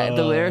think that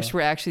the lyrics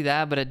were actually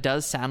that, but it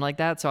does sound like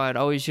that. So I'd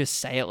always just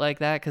say it like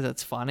that because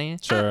it's funny.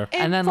 Sure.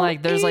 And then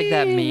like there's like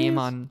that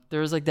meme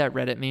there was like that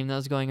Reddit meme that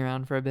was going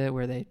around for a bit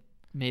where they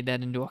made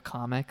that into a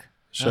comic.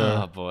 Sure.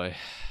 Oh, boy.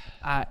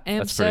 I am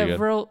That's pretty good.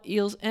 several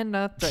eels and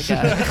not the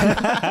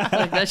guy.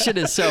 Like that shit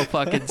is so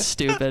fucking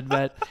stupid,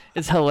 but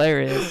it's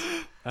hilarious.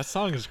 That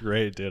song is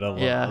great, dude. I love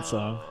Yeah. that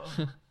song.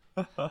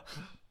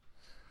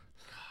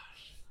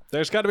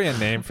 There's got to be a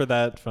name for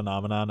that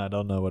phenomenon. I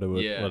don't know what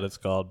what it's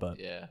called, but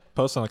Yeah.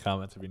 post in the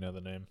comments if you know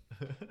the name.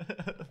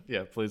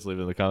 Yeah, please leave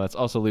it in the comments.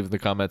 Also, leave in the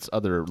comments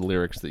other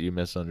lyrics that you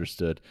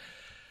misunderstood.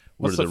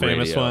 What's the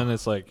famous radio. one?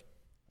 It's like,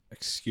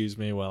 "Excuse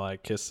me while I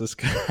kiss this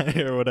guy"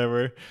 or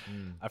whatever.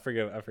 I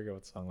forget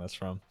what song that's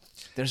from.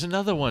 There's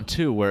another one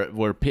too where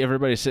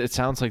everybody it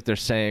sounds like they're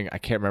saying, I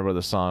can't remember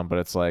the song, but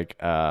it's like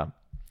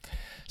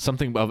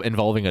something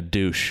involving a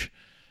douche.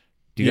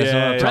 Do you guys know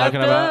what I'm talking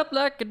Wrapped about? up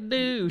like a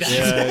douche.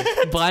 Yeah,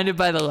 Blinded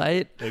by the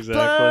light. exactly.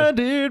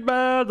 Blinded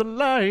by the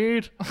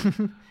light.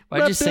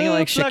 Why'd you sing it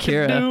like Wrapped up a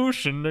Shakira?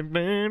 douche and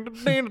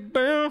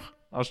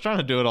I was trying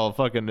to do it all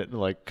fucking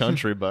like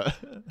country, but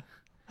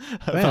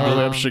I found it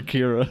up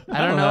Shakira.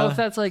 I don't know if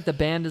that's like the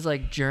band is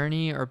like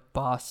Journey or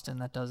Boston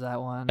that does that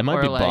one. It might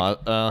or be like,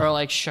 or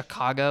like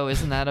Chicago.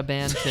 Isn't that a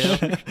band too?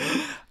 They're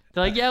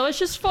like, yeah, let's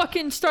just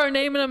fucking start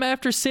naming them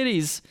after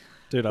cities.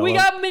 Dude, We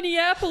got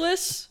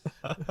Minneapolis.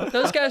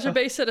 Those guys are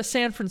based out of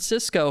San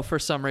Francisco for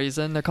some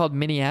reason. They're called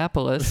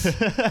Minneapolis.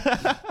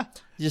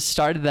 Just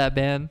started that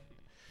band.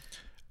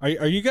 Are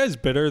you guys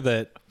bitter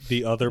that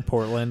the other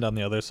Portland on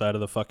the other side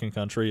of the fucking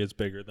country is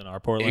bigger than our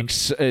Portland?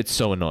 It's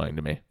so annoying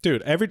to me.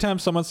 Dude, every time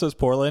someone says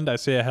Portland, I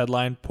see a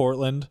headline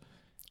Portland.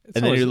 It's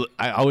And always- then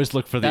I always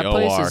look for the That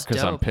place OR is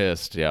because I'm dope.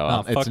 pissed. Yeah,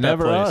 Oh, fuck it's that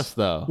never place. us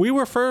though. we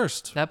were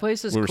first. That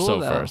place is We were cool so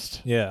though.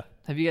 first. Yeah.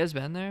 Have you guys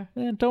been there?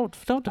 Man, don't.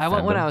 I went defend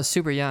when them. I was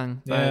super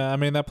young. But Yeah, I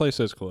mean, that place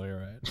is cool. You're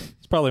right.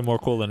 It's probably more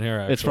cool than here,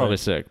 actually. It's probably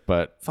sick,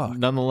 but Fuck.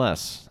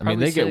 nonetheless, I mean,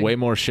 Probably they get sick. way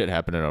more shit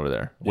happening over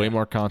there. Way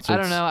more concerts. I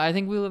don't know. I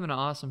think we live in an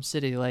awesome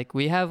city. Like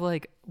we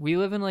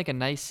live in like a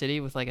nice city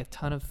with like a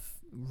ton of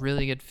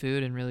really good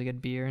food and really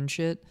good beer and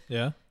shit,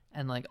 Yeah.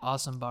 and like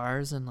awesome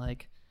bars and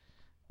like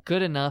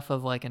good enough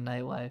of like a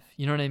nightlife.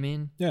 You know what I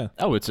mean? Yeah.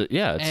 Oh, it's a really good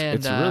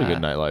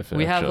nightlife.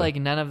 We have actually. like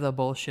none of the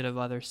bullshit of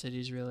other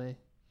cities really.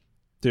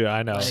 Dude,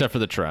 I know. except for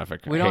the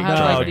traffic. We I don't hate have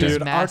No, like traffic. these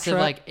dude, our massive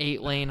tra- like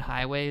 8-lane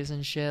highways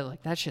and shit.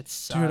 Like that shit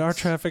sucks. Dude, our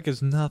traffic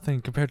is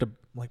nothing compared to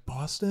like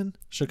Boston,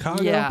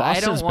 Chicago. Yeah,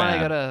 Boston's I don't want to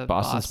bad. go to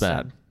Boston's Boston.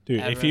 bad. Dude,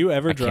 if ever. you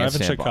ever I can't drive in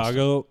stand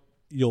Chicago,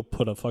 you'll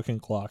put a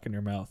fucking clock in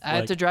your mouth. I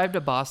had to drive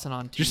to Boston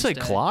on Did you Tuesday. say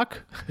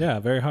clock? Yeah,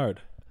 very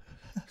hard.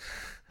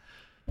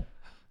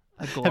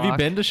 Have you Glock.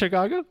 been to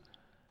Chicago?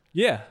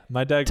 Yeah,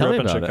 my dad Tell grew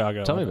me up in about it.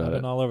 Chicago. Tell me I've about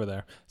been it. all over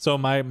there. So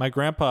my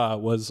grandpa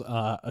was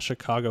a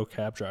Chicago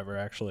cab driver,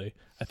 actually.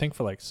 I think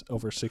for like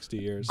over 60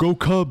 years. Go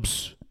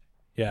Cubs!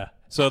 Yeah.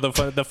 So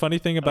the funny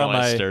thing about I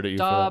my stared at you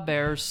for Da that.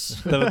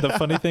 Bears. the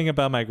funny thing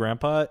about my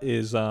grandpa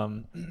is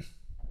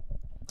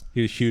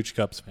he's a huge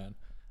Cubs fan.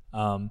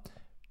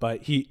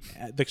 But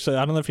so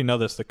I don't know if you know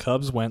this, the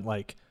Cubs went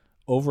like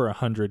over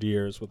 100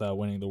 years without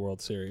winning the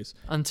World Series.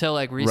 Until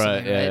like recently,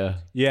 Right, yeah, yeah.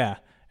 Yeah.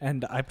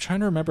 And I'm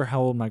trying to remember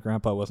how old my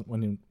grandpa was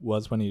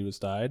when he was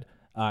died.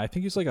 I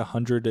think he was like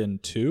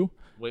 102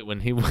 Wait, when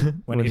he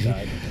when he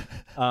died.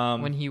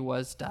 When he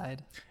was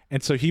died.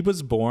 And so he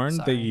was born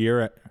the Sorry.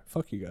 year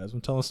fuck you guys.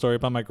 I'm telling a story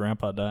about my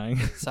grandpa dying.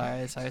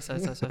 Sorry.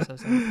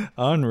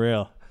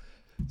 Unreal.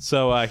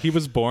 So he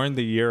was born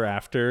the year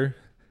after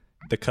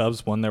the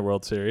Cubs won their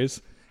World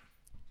Series.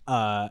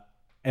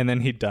 And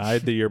then he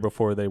died the year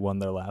before they won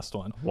their last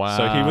one. Wow.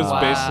 So he was Wow.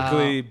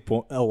 basically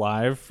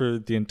alive for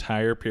the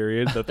entire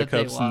period that the That they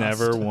Cubs lost.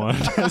 never won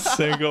a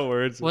single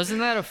word. Wasn't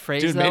that a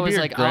phrase Dude, though? maybe It was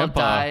your like grandpa-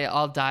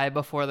 I'll die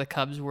before the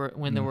Cubs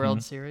win the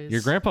World Series.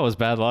 Your grandpa was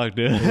bad luck,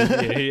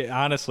 dude.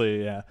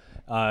 Honestly, yeah.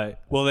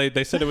 Well,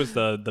 they said it was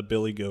the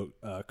Billy Goat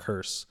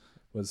curse.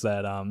 Was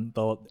that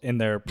in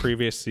their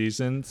previous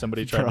season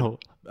somebody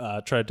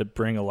tried to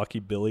bring a lucky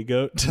Billy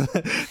Goat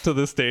to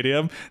the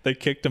stadium. They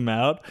kicked him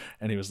out,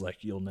 and he was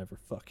like, "You'll never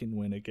fucking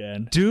win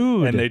again,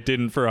 Dude. And they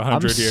didn't for I'm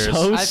 100 years.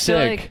 so I feel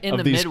sick like in of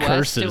the these Midwest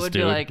curses, it would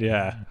dude. be like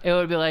Yeah. it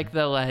would be like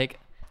the like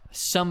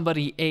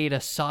somebody ate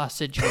a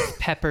sausage with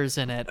peppers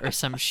in it or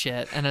some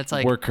shit, and it's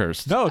like We're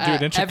cursed. No,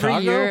 dude, in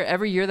Chicago,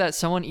 every year that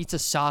someone eats a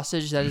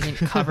sausage that isn't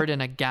covered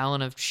in a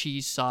gallon of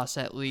cheese sauce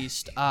at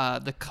least,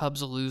 the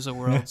Cubs lose a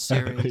World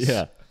Series.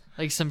 Yeah.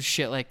 Like some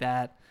shit like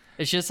that.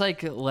 It's just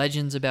like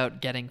legends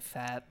about getting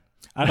fat.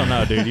 I don't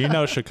know, dude. You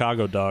know,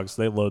 Chicago dogs,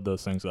 they load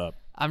those things up.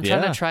 I'm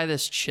trying Yeah. to try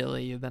this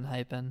chili you've been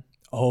hyping.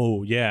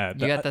 Oh yeah,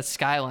 You got that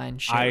Skyline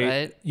shit,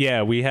 right?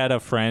 Yeah, we had a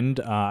friend.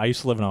 I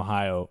used to live in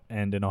Ohio,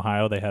 and in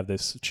Ohio they have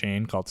this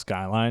chain called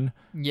Skyline.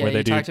 Yeah, where you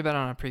they talked about it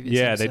on a previous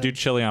Yeah, episode. they do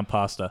chili on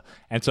pasta.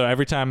 And so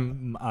every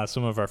time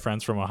some of our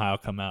friends from Ohio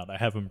come out, I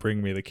have them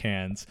bring me the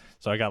cans.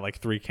 So I got like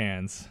 3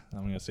 cans.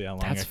 I'm going to see how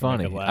long That's I can make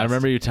funny. it last. I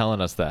remember you telling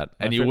us that,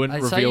 and you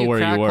wouldn't I saw reveal you where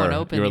crack you one were.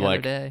 open You were the other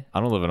like, day.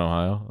 I don't live in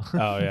Ohio.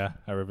 Oh, yeah.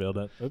 I revealed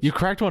it. Oops. You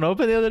cracked one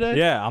open the other day?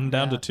 Yeah, I'm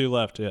down Yeah. to 2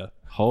 left. Yeah.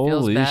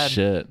 Holy bad.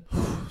 shit.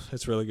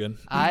 It's really good.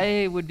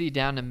 I would be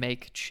down to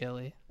make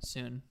chili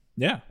soon.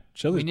 Yeah.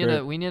 Chili's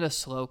great. We need a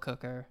slow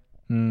cooker.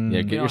 Yeah,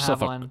 get don't yourself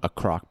have one. a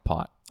crock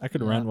pot. I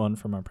could rent one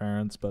from our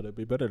parents, but it'd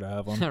be better to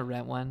have one.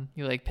 Rent one.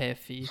 You like pay a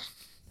fee.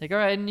 Like, all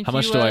right, and if How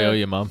much do I owe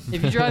you, Mom?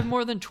 If you drive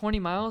more than 20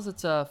 miles,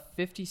 it's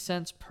 50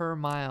 cents per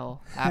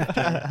mile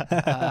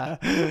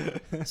after.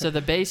 So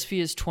the base fee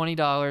is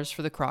 $20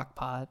 for the crock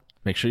pot.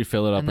 Make sure you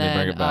fill it up And and, you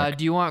then, bring it back.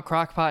 do you want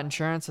crock pot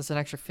insurance? That's an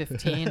extra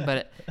 15.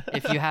 But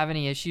if you have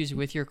any issues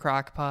with your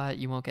crock pot,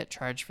 you won't get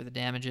charged for the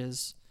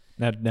damages.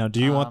 Now, do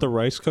you want the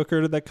rice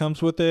cooker that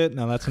comes with it?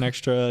 Now that's an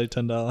extra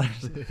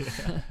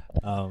 $10.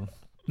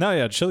 No,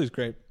 yeah, chili's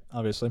great,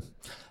 obviously.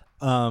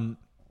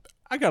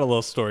 I got a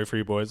little story for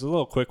you boys, a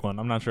little quick one.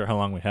 I'm not sure how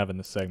long we have in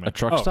this segment. A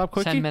truck stop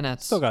quickie? 10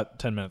 minutes. Still got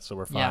 10 minutes, so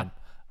we're Yeah.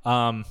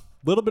 fine.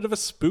 Little bit of a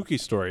spooky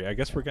story. I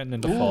guess we're getting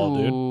into fall,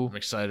 dude. Ooh. I'm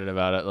excited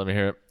about it. Let me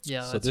hear it.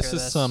 Yeah, So let's this hear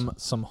is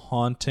some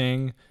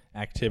haunting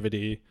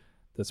activity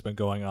that's been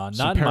going on.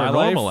 Some Not in my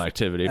life paranormal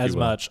activity, if as you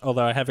will. much,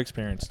 although I have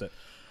experienced it.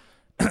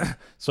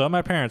 So at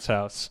my parents'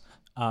 house,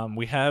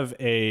 we have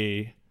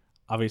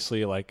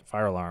obviously like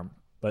fire alarm,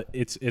 but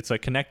it's a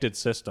connected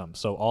system.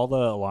 So all the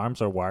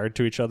alarms are wired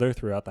to each other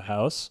throughout the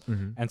house,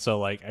 and so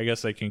like I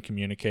guess they can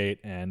communicate,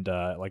 and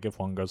like if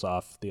one goes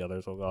off, the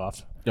others will go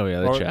off. Oh, yeah,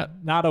 they Or chat.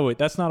 Not always.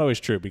 That's not always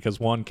true because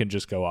one can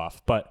just go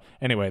off. But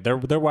anyway, they're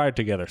wired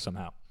together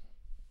somehow.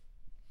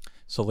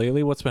 So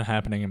lately, what's been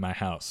happening in my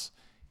house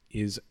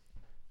is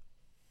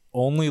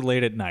only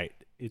late at night.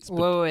 It's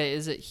Wait,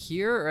 is it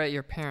here or at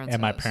your parents'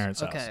 At house? my parents'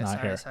 house, Okay, not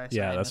sorry, here. Sorry,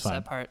 Yeah, I that's missed fine.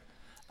 That part.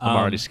 I'm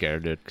already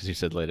scared, dude, because you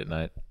said late at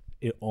night.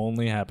 It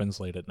only happens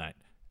late at night.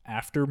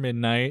 After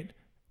midnight,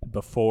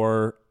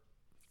 before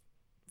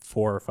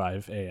 4 or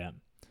 5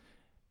 a.m.,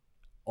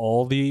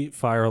 all the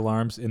fire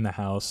alarms in the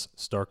house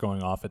start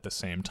going off at the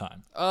same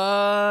time.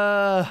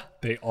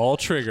 They all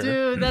trigger.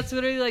 Dude, that's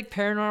literally like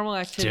paranormal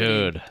activity.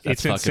 Dude, that's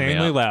It's fucking me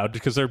insanely up. loud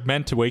because they're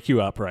meant to wake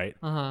you up, right?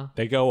 Uh-huh.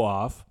 They go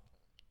off,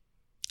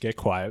 get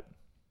quiet.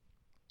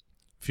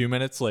 A few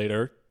minutes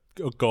later,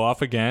 go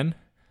off again.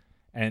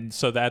 And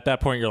so that at that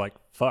point, you're like,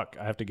 fuck,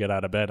 I have to get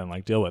out of bed and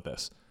like deal with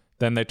this.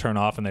 Then they turn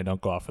off and they don't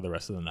go off for the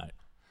rest of the night.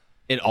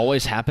 It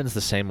always happens the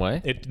same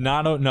way?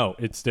 No,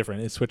 it's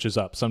different. It switches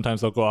up.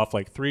 Sometimes they'll go off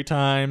like 3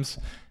 times.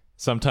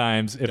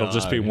 Sometimes it'll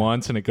just be God.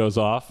 once and it goes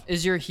off.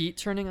 Is your heat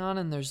turning on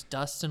and there's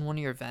dust in one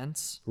of your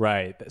vents?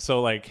 Right.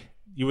 So like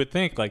you would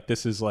think like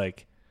this is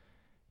like,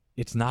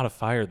 it's not a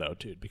fire though,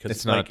 dude, because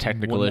It's not a like,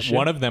 technical issue?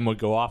 One of them would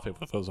go off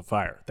if it was a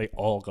fire. They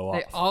all go off.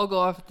 They all go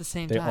off at the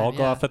same They time. all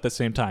go yeah. off at the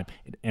same time.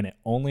 And it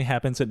only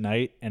happens at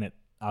night, and it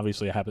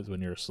obviously happens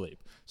when you're asleep.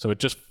 So it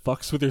just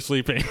fucks with your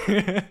sleeping.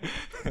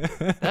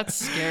 That's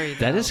scary.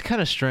 That though. is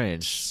kind of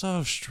strange.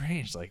 So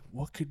strange. Like,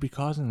 what could be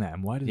causing that?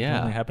 And why does it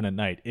Yeah. only happen at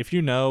night? If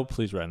you know,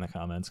 please write in the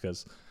comments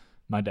because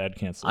my dad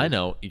can't sleep. I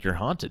know. You're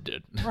haunted,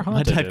 dude. We're My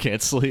haunted, dad dude.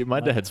 can't sleep. My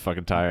dad's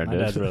fucking tired, My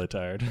dude. dad's really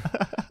tired.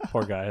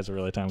 Poor guy has a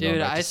really time going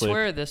Dude, back to I sleep.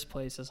 swear this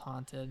place is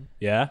haunted.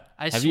 Yeah?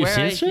 Have you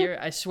seen shit?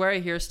 I swear I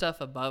hear stuff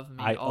above me.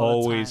 I all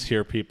the always time.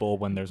 hear people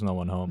when there's no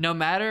one home. No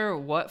matter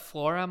what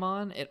floor I'm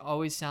on, it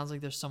always sounds like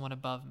there's someone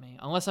above me.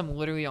 Unless I'm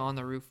literally on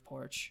the roof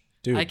porch.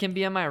 Dude. I can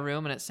be in my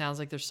room and it sounds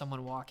like there's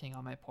someone walking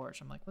on my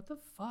porch. I'm like, what the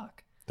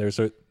fuck? There's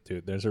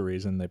a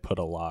reason they put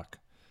a lock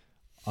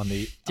on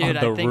the Dude,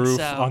 on the I think roof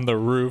so. on the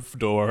roof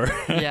door.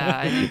 Yeah,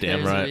 I think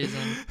damn there's right. a reason.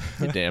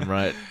 You're damn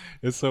right.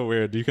 It's so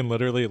weird. You can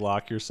literally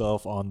lock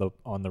yourself on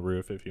the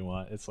roof if you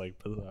want. It's like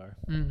bizarre.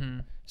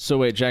 So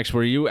wait, Jax,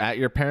 were you at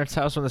your parents'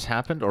 house when this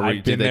happened, or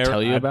did they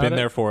tell you about it? I've been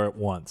there for it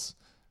once.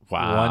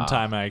 Wow. One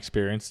time I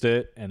experienced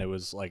it, and it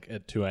was like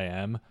at 2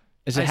 a.m.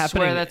 Is it I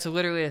happening? swear that's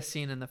literally a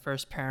scene in the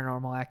first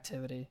Paranormal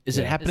Activity. Is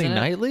it Yeah. happening Isn't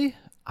it? nightly?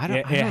 I don't.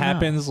 It I don't know.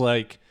 happens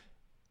like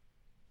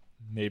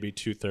maybe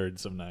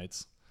 2/3 of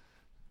nights.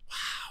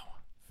 Wow.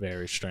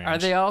 Very strange. Are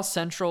they all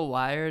central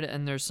wired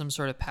and there's some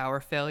sort of power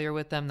failure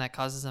with them that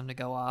causes them to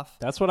go off?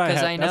 That's what I 'Cause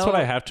have. I That's what know-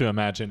 I have to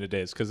imagine it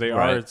is because they are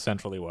Right.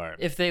 centrally wired.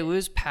 If they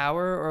lose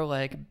power or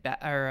like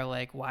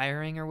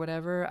wiring or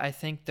whatever, I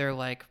think they're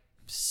like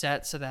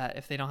set so that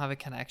if they don't have a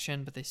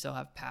connection but they still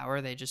have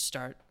power, they just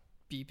start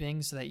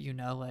beeping so that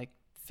like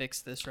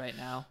fix this right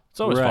now. It's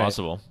always Right.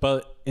 possible.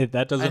 But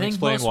that doesn't I think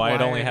explain most why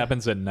it only wired-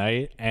 happens at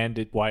night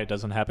and why it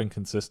doesn't happen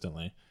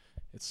consistently.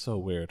 It's so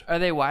weird. Are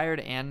they wired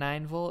and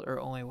 9-volt or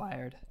only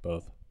wired?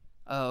 Both.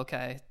 Oh,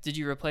 okay. Did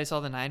you replace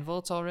all the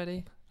 9-volts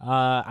already?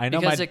 I know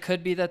Because my. it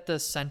could be that the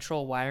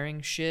central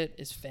wiring shit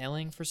is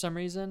failing for some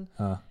reason,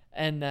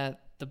 and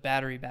that the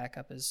battery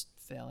backup is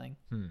failing.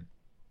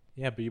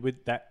 Yeah,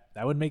 but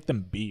that would make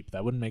them beep.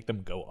 That wouldn't make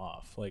them go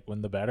off. Like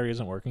when the battery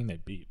isn't working, they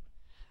beep.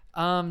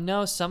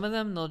 No, some of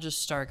them they'll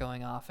just start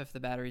going off if the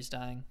battery's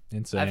dying.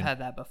 Insane. I've had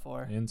that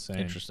before. Insane.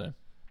 Interesting.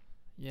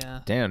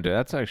 Yeah. Damn, dude,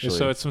 that's actually.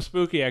 So it's some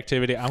spooky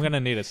activity. I'm gonna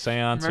need a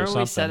seance or Remember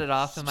something. we set it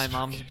off in my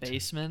mom's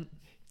basement?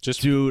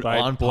 Just Dude, by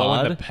on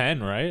blowing pod? the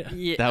pen, right?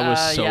 Yeah, That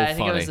was so yeah, I think it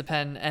funny. was the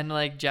pen, and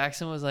like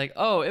Jackson was like,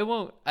 "Oh, it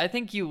won't." I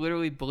think you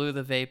literally blew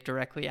the vape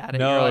directly at it.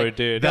 No, You're like,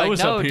 dude. you're That like,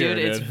 was no, up here,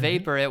 dude. It's dude."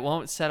 vapor. It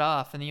won't set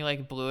off, and then you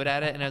like blew it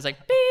at it, and I was like,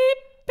 "Beep,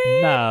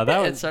 beep." Nah,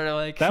 that It was started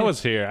like that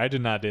was here. I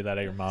did not do that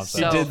at your mom's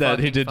So house. he did that.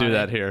 He fucking did do funny.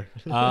 that here.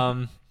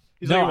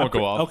 He's like, "It won't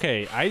go off."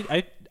 Okay,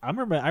 I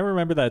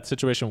remember that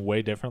situation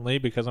way differently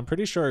because I'm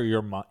pretty sure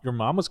your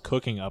mom was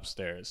cooking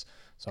upstairs,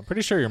 so I'm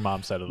pretty sure your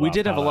mom set it off. We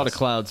did have a not lot of us.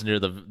 clouds near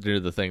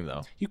the thing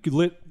though. You could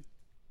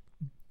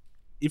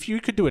if you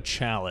could do a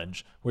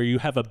challenge where you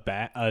have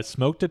a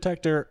smoke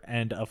detector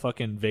and a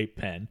fucking vape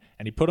pen,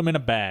 and you put them in a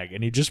bag,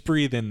 and you just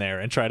breathe in there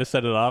and try to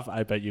set it off,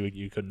 I bet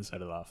you couldn't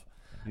set it off.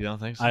 You don't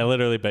think so? I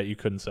literally bet you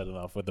couldn't set it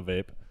off with the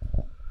vape.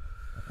 You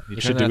We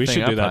turn should thing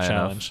do up that high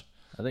challenge.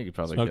 enough. I think you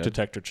probably Smoke could.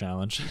 detector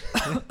challenge.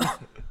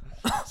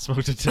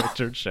 Smoke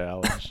detector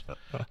challenge.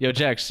 Yo,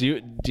 Jax,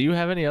 do you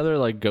have any other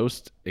like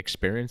ghost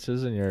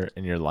experiences in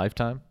your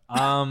lifetime?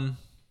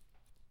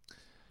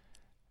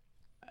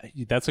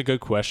 That's a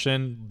good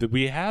question.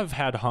 We have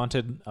had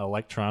haunted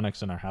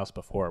electronics in our house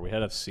before. We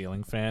had a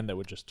ceiling fan that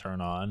would just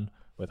turn on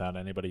without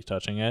anybody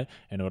touching it,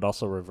 and it would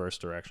also reverse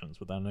directions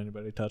without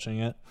anybody touching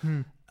it.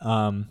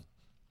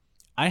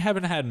 I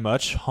haven't had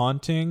much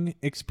haunting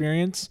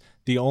experience.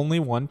 The only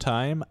one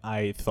time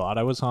I thought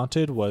I was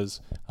haunted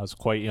was I was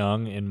quite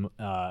young,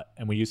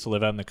 and we used to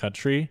live out in the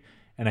country.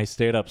 And I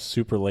stayed up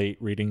super late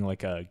reading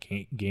like a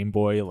Game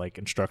Boy like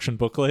instruction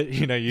booklet.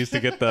 You know, you used to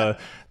get the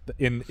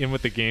in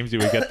with the games, you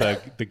would get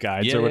the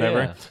guides or whatever.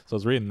 Yeah. So I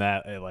was reading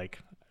that. It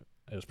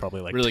was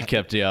probably like Really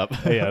kept you up.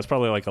 yeah, it was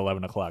probably like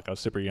 11 o'clock. I was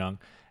super young,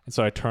 and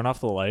so I turn off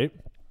the light,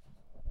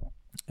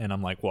 and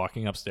I'm like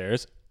walking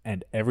upstairs,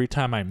 and every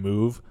time I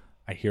move,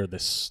 I hear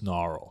this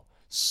snarl,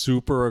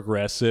 super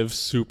aggressive,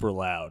 super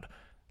loud,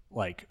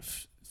 like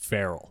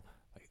feral,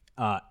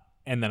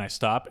 and then I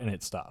stop, and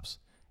it stops.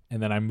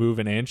 And then I move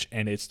an inch,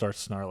 and it starts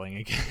snarling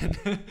again.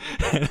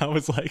 And I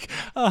was like,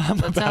 oh, I'm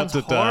about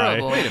to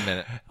die. Wait a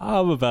minute.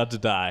 I'm about to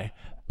die.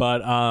 But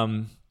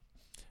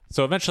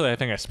so eventually I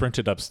think I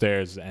sprinted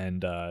upstairs,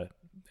 and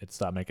it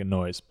stopped making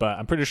noise. But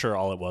I'm pretty sure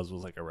all it was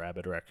like a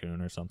rabid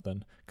raccoon or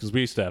something. Because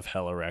we used to have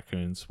hella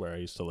raccoons where I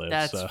used to live.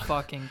 That's so.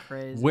 fucking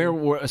crazy.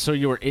 So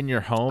you were in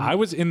your home? I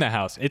was in the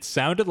house. It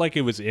sounded like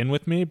it was in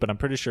with me, but I'm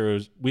pretty sure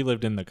we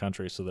lived in the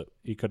country, so that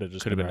he could have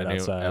just been right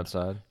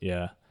outside.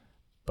 Yeah.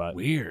 But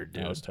Weird,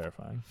 dude. that was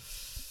terrifying.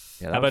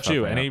 Yeah, How that would about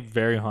you? fuck me Any up.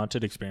 very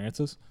haunted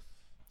experiences?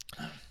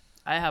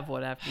 I have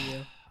one after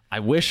you. I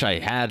wish I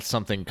had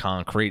something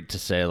concrete to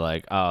say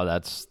like, oh,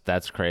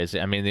 that's crazy.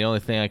 I mean, the only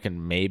thing I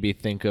can maybe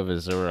think of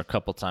is there were a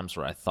couple times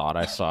where I thought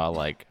I saw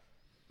like,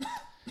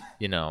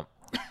 you know,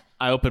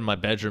 I opened my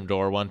bedroom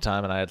door one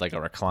time and I had like a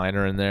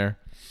recliner in there.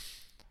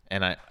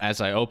 And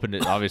as I opened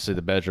it, obviously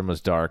the bedroom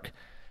was dark,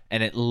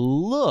 and it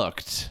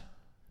looked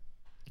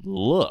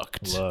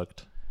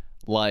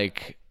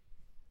like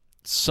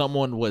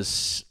someone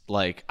was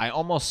like, I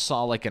almost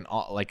saw like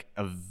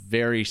a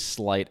very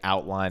slight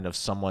outline of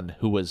someone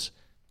who was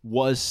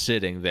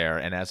sitting there,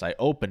 and as I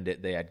opened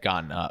it, they had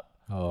gotten up.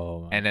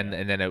 Oh, and then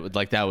it would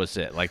like that was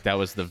it. Like that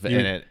was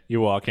the you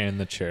walk in,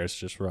 the chair's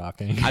just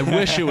rocking. I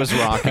wish it was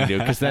rocking, dude,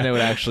 because then it would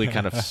actually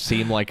kind of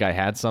seem like I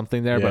had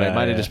something there, but it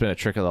might have just been a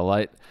trick of the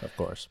light. Of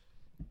course.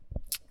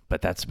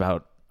 But that's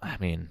about. I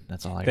mean,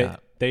 that's all I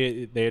got.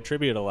 They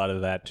attribute a lot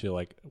of that to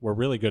like we're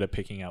really good at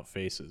picking out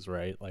faces,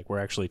 right? Like we're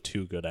actually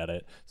too good at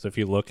it. So if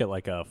you look at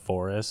like a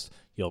forest,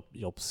 you'll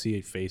see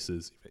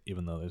faces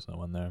even though there's no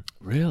one there.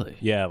 Really?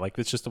 Yeah, like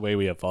it's just the way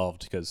we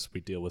evolved because we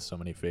deal with so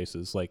many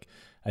faces. Like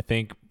I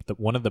think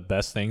one of the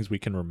best things we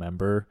can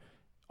remember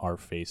are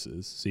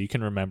faces. So you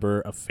can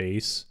remember a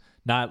face.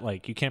 Not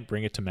like you can't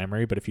bring it to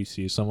memory, but if you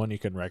see someone, you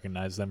can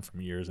recognize them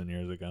from years and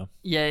years ago.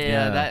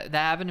 Yeah. That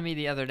happened to me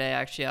the other day.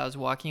 Actually, I was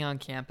walking on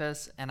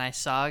campus and I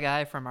saw a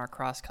guy from our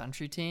cross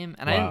country team,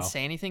 and I didn't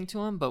say anything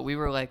to him, but we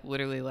were like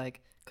literally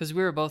like, because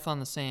we were both on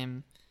the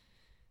same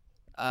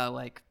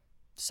like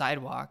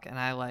sidewalk, and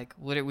I like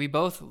we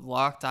both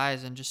locked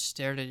eyes and just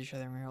stared at each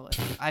other, and we were like,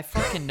 I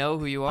fucking know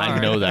who you are. I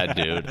know that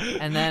dude.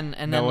 And then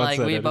No one like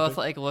said we anything. both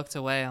like looked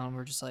away, and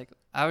we're just like,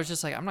 I was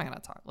just like, I'm not gonna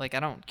talk. Like I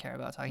don't care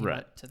about talking Right.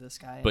 about to this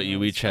guy. But you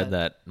anyways, each had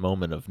that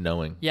moment of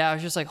knowing. Yeah, I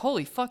was just like,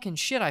 holy fucking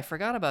shit, I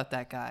forgot about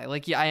that guy.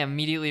 Like, yeah, I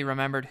immediately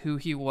remembered who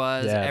he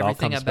was, Yeah, it all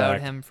everything comes about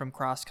back. him from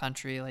cross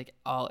country. Like,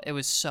 it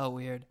was so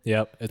weird.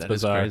 Yep, it's That is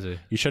bizarre. crazy.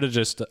 You should have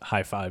just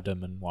high-fived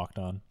him and walked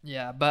on.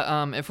 Yeah,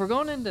 but if we're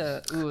going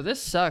into, this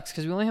sucks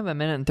because we only have a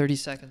minute and 30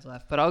 seconds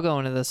left. But I'll go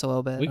into this a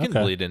little bit. We can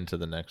Okay. bleed into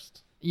the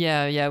next.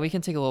 Yeah, we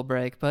can take a little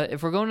break. But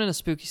if we're going into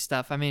spooky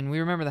stuff, I mean, we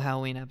remember the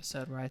Halloween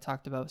episode where I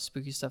talked about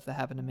spooky stuff that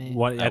happened to me.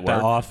 What At at the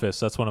work? office?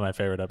 That's one of my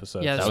favorite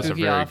episodes. Yeah, the That was a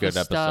spooky very office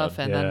good stuff,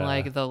 episode. and then Yeah.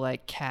 like the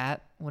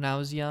cat when I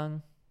was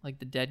young, like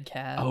the dead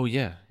cat. Oh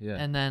yeah.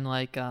 And then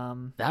like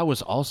That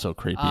was also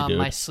creepy, dude.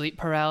 my sleep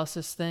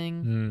paralysis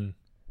thing.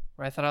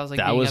 Where I thought I was like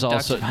That being was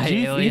also. abducted by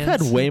You've aliens.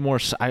 had way more.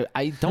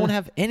 I don't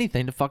have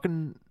anything to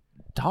fucking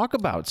talk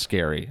about.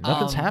 Scary.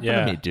 Nothing's happened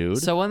yeah. to me, dude.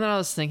 So one that I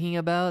was thinking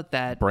about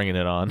that Bringing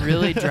it on.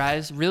 really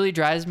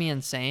drives me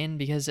insane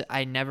because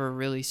I never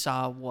really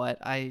saw what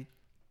I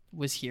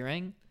was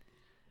hearing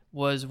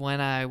was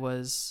when I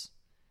was.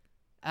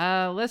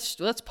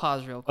 Let's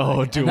pause real quick.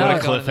 Oh, dude, And then what a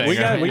I'll go into cliffhanger.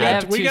 this. We I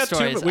have got two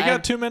stories. I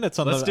have- 2 minutes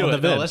on Let's the do on it. the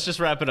vid. No, let's just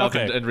wrap it up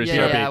Okay. and Yeah,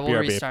 restart. yeah, we'll BRB.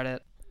 restart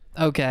it.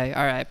 Okay,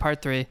 all right,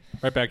 part 3.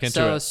 Right back into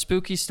So it.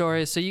 spooky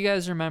stories. So you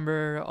guys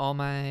remember all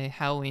my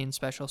Halloween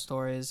special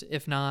stories?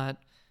 If not,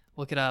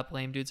 look it up.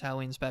 Lame Dude's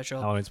Halloween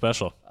special. Halloween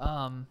special.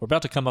 We're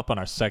about to come up on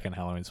our second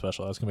Halloween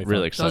special. That's gonna be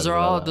Really fun. excited. Those are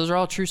about all that. those are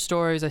all true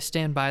stories. I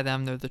stand by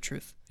them. They're the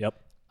truth. Yep.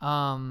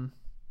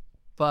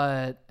 But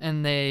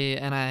and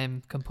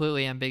I'm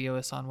completely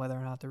ambiguous on whether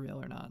or not they're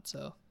real or not.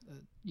 So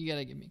you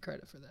gotta give me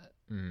credit for that.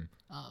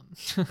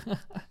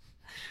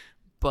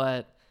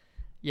 But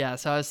yeah,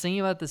 so I was thinking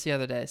about this the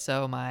other day.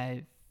 So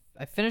I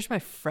finished my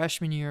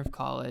freshman year of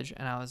college,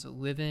 and I was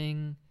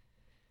living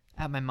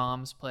at my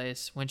mom's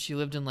place when she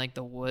lived in like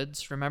the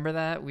woods. Remember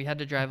that? We had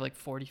to drive like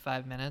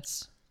 45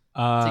 minutes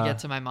to get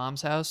to my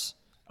mom's house.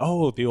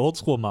 Oh, the old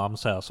school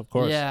mom's house, of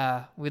course.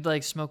 Yeah, we'd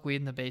like smoke weed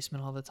in the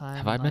basement all the time.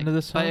 Have I been to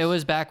this But it house?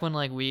 was back when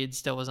like weed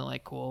still wasn't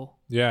like cool.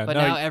 Yeah, But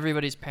no, now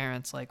everybody's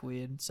parents like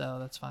weed, so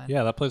that's fine.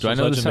 yeah, that place Do I was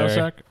know this legendary.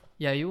 house, Zach?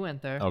 Yeah, you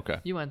went there. Okay.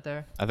 You went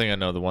there. I think I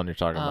know the one you're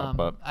talking about,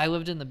 but I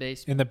lived in the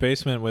basement. In the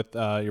basement with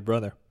your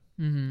brother.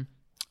 Mm-hmm.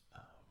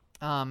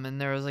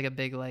 And there was like a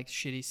big like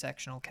shitty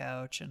sectional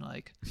couch and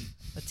like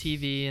a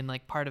TV and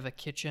like part of a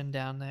kitchen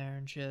down there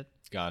and shit.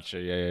 gotcha.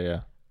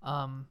 Yeah.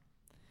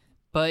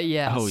 But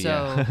yeah, Oh,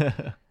 so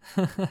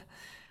yeah.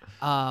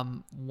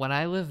 when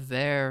I lived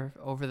there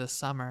over the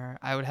summer,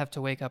 I would have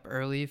to wake up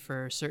early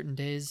for certain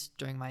days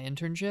during my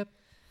internship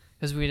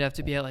because we'd have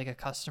to be at like a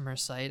customer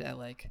site at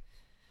like,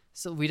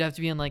 so we'd have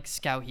to be in like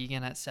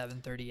Skowhegan at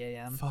 7:30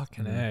 a.m.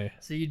 Fucking A.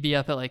 So you'd be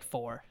up at like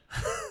 4.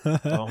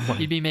 Oh my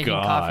You'd be making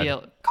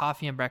God.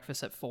 coffee and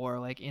breakfast at 4,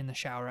 like in the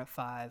shower at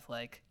 5,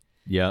 like,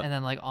 Yeah. and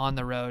then like on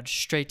the road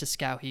straight to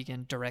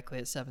Skowhegan directly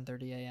at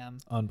 7:30 a.m.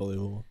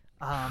 Unbelievable.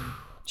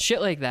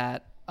 Shit like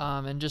that.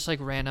 And just like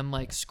random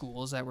like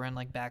schools that were in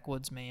like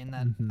backwoods Maine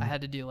that I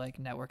had to do like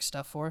network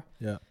stuff for.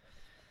 Yeah.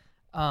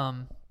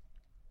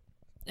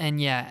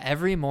 And yeah,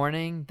 every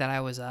morning that I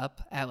was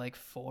up at like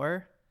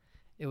 4,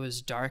 it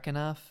was dark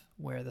enough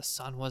where the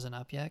sun wasn't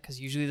up yet,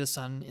 because usually the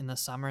sun in the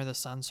summer, the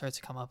sun starts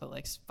to come up at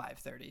like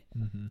 5:30.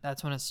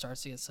 That's when it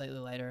starts to get slightly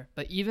lighter.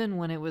 But even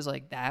when it was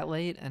like that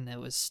late and it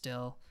was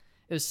still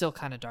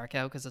kind of dark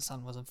out because the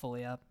sun wasn't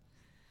fully up,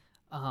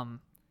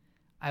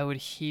 I would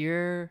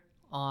hear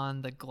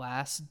on the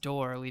glass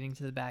door leading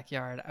to the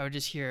backyard, I would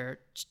just hear,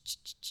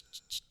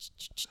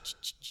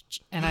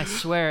 and I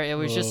swear it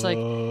was just like,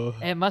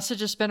 it must have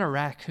just been a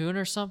raccoon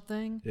or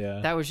something. Yeah.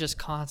 That was just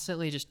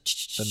constantly just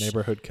The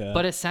neighborhood cat.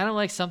 but it sounded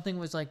like something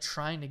was like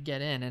trying to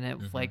get in, and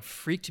it like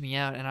freaked me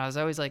out. And I was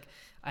always like,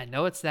 I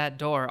know it's that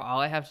door. All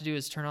I have to do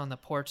is turn on the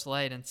porch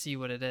light and see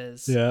what it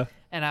is. yeah.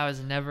 And I was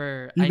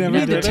never. You I never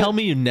never did it? Tell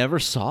me you never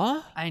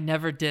saw? I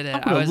never did it.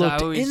 I would've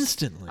looked always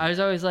instantly. I was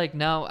always like,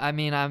 no. I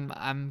mean,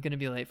 I'm gonna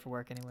be late for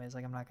work anyways.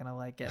 Like, I'm not gonna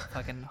like get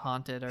fucking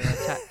haunted or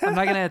attack. I'm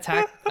not gonna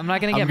attack. I'm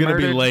not gonna get I'm gonna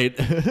murdered. be late.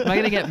 I'm not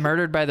gonna get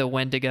murdered by the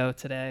Wendigo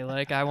today.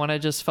 Like, I want to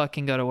just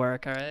fucking go to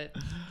work. All right.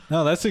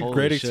 No, that's a Holy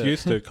great shit.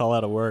 excuse to call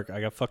out of work.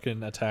 I got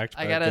fucking attacked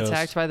by I got a ghost.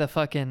 attacked by the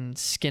fucking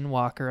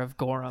skinwalker of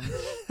Gorham.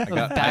 I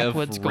have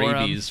backwoods Gorham.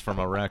 rabies from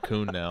a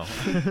raccoon now.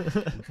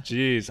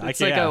 Jeez.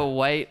 It's like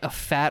a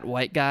fat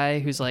white guy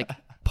who's like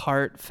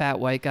part fat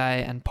white guy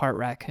and part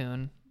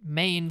raccoon.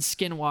 Maine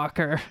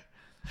skinwalker.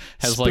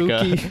 Has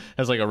Spooky.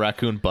 like a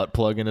raccoon butt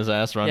plug in his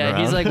ass running Yeah,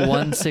 around. he's like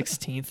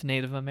 1/16th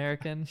Native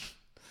American.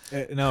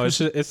 No, it's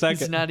just, it's that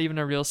He's not even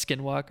a real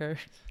skinwalker.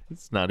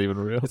 It's not even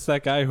real. it's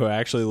that guy who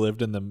actually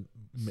lived in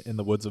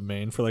the woods of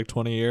Maine for like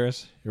 20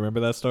 years. You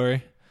remember that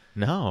story?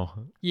 No.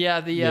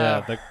 Yeah,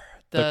 the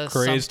the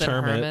crazed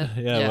something hermit.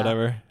 Yeah,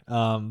 whatever.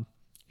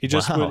 He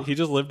just Wow. he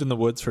just lived in the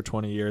woods for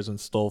 20 years and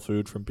stole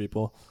food from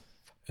people,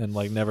 and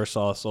like never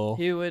saw a soul.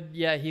 He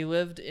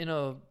lived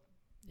in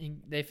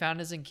they found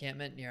his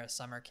encampment near a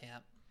summer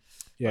camp.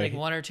 Yeah, Like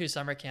 1 or 2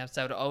 summer camps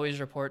that would always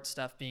report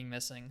stuff being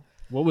missing.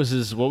 What was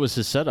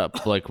his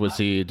setup? Like,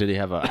 did he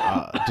have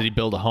did he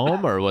build a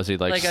home, or was he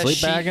like a sleep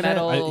sheet bagging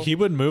metal it? he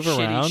would move shitty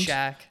around.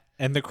 shack.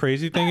 And the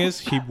crazy thing is,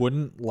 he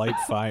wouldn't light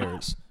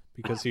fires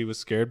because he was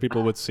scared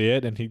people would see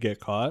it and he'd get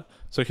caught.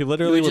 So he He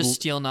literally would would just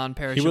steal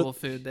non-perishable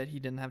food that he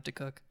didn't have to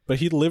cook. but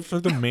he lived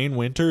through the Maine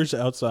winters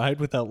outside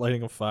without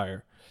lighting a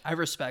fire. I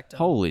respect him.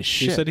 Holy He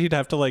shit! said he'd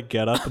have to like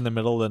get up in the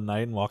middle of the night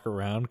and walk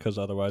around because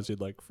otherwise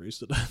he'd like freeze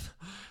to death.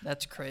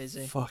 That's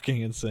crazy.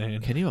 Fucking insane.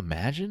 Can you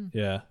imagine?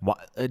 Yeah. Why?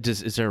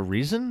 Is there a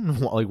reason?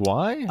 Like,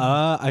 why?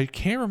 I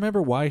can't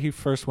remember why he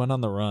first went on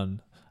the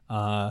run.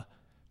 But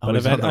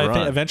he's on the I run.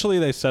 think eventually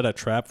they set a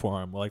trap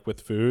for him, like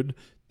with food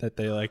that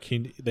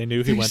they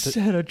knew he went to.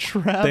 set a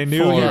trap. They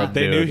knew him,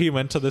 they knew he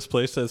went to this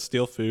place to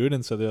steal food,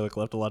 and so they like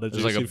left a lot of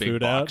There's juicy like a big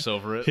food box out.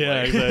 over it. Yeah,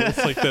 like, exactly.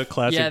 It's like the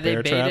classic Yeah, they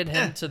bear baited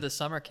trap. him to the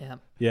summer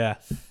camp. Yeah,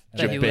 That he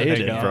There lived you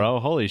baited, go. bro.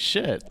 Holy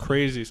shit!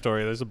 Crazy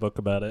story. There's a book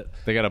about it.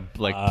 They got a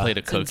plate of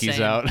It's cookies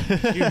insane. out.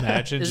 Can you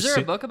imagine? Is just there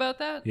a see- book about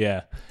that?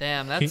 Yeah.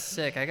 Damn, that's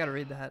sick. I gotta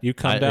read that. You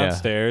come Yeah.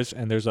 downstairs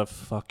and there's a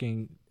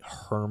fucking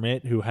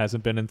hermit who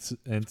hasn't been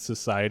in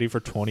society for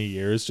 20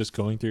 years just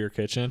going through your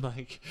kitchen.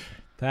 Like,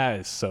 that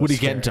is so Would he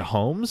scary. get into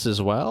homes as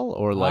well,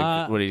 or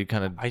like would he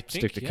kind of I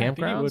stick think, to yeah, I think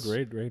campgrounds? he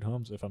would raid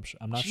homes if I'm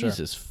not sure.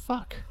 Jesus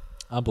fuck!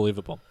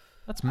 Unbelievable.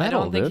 That's I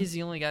metal, don't think dude. he's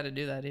the only guy to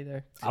do that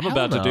either. I'm Hell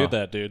about to no. do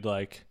that, dude.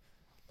 Like,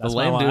 The that's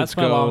lame my, dudes that's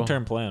my go-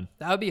 long-term plan.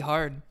 That would be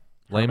hard.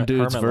 Lame Hermit-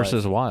 dudes hermit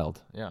versus life.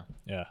 wild. Yeah.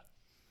 Yeah.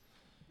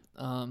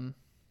 Um,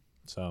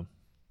 So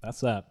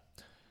that's that.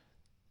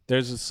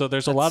 There's a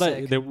That's lot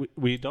sick. of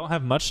we don't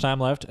have much time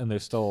left, and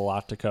there's still a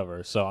lot to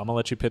cover. So I'm gonna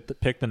let you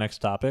pick the next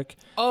topic.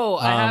 Oh,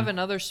 I have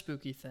another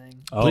spooky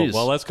thing. Oh, Please.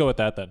 well, let's go with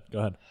that then. Go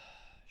ahead,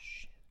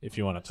 if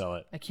you want to tell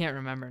it. I can't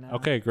remember now.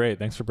 Okay, great.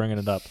 Thanks for bringing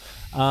it up.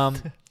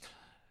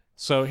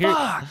 So here,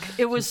 Fuck!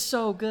 It was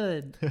so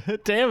good.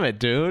 Damn it,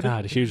 dude.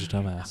 God, huge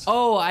dumbass.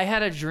 Oh, I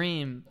had a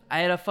dream. I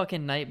had a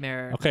fucking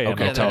nightmare. Okay, the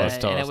okay, other tell us,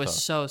 day, tell and us, it was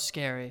tell us. so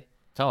scary.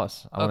 Tell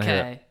us. I want to hear it.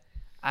 Okay.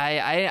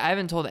 I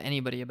haven't told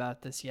anybody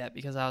about this yet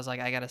because I was like,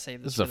 I gotta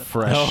save this. This is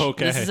for a the fresh. Oh,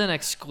 okay. This is an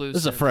exclusive.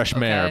 This is a fresh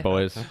mare, okay?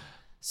 boys.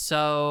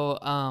 So,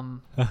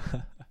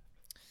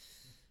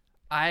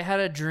 I had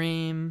a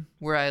dream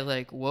where I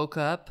like woke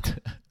up.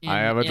 I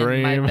have a in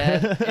dream. my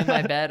bed, in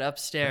my bed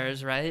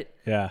upstairs, right?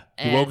 Yeah,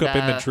 you And, woke up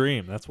in the uh,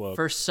 dream. That's what.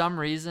 For some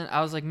reason,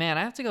 I was like, man,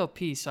 I have to go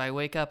pee. So I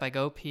wake up, I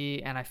go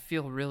pee, and I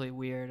feel really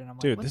weird. And I'm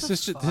like, Dude, what this the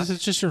is fuck? this is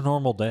just your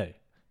normal day.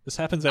 This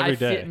happens I every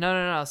feel- day.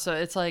 No. So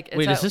it's like it's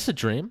Wait, is at- this a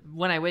dream?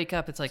 when I wake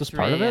up, it's like Is this 3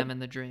 part of it? a.m. in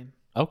the dream.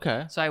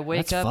 Okay. So I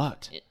wake That's up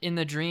fucked. in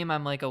the dream.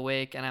 I'm like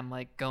awake and I'm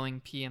like going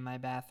pee in my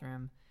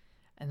bathroom,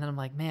 and then I'm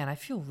like, man, I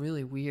feel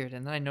really weird.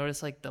 And then I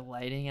notice like the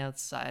lighting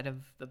outside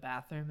of the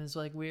bathroom is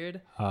like weird,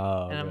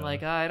 Oh, and I'm really?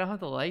 like, oh, I don't have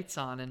the lights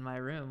on in my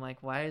room.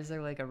 Like, why is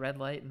there like a red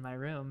light in my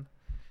room?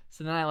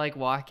 So then I like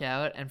walk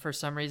out, and for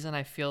some reason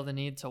I feel the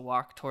need to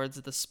walk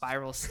towards the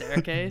spiral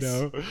staircase.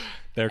 no,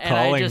 they're And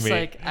calling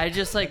I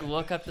just me. like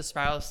look up the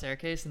spiral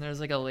staircase, and there's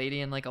like a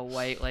lady in like a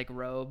white like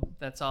robe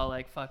that's all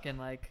like fucking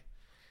like.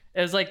 It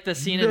was like the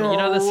scene in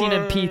the scene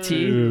in PT.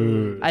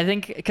 Dude. I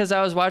think because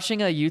I was watching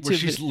a Where YouTube.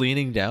 she's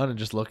leaning down and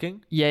just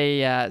looking?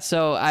 Yeah.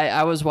 So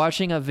I was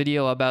watching a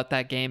video about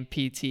that game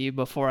PT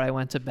before I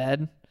went to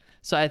bed.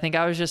 So I think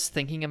I was just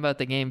thinking about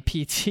the game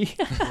PT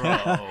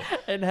Bro.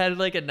 and had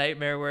like a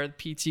nightmare where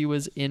PT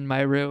was in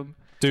my room.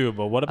 Dude,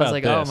 but what I about was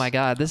like, this? oh my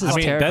god, this is I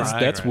mean, terrifying.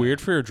 that's right?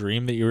 weird for a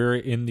dream that you were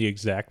in the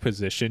exact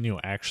position you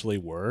actually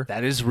were.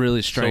 That is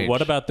really strange. So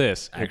what about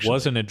this? actually. It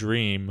wasn't a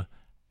dream,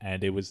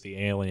 and it was the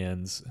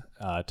aliens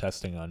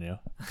testing on you,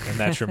 and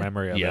that's your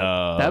memory of it.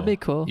 Yo. That'd be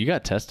cool. You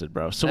got tested,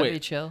 bro. So That'd be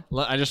wait, chill.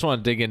 I just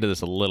want to dig into this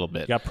a little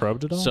bit. You got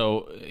probed at all?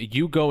 So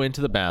you go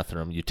into the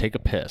bathroom, you take a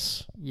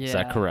piss. Is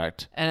that Yeah.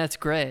 correct? And it's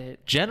great.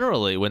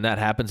 Generally, when that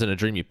happens in a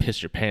dream, you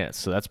piss your pants.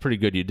 So that's pretty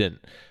good you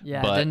didn't.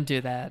 Yeah, But- I didn't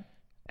do that.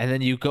 And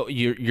then you go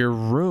your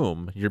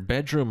room, your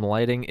bedroom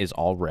lighting is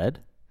all red.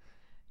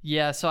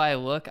 Yeah, so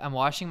I'm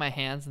washing my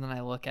hands, and then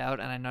I look out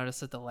and I notice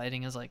that the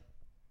lighting is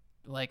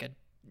like a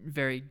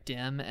very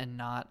dim and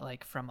not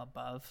like from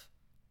above,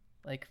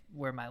 like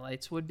where my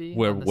lights would be.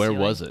 Where on the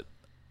was ceiling.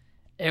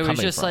 it? It was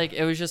coming just from?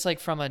 like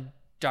from a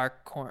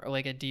dark corner,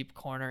 like a deep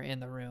corner in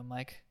the room.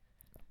 Like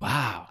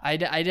Wow. I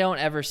don't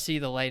ever see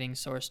the lighting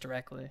source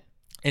directly.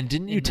 And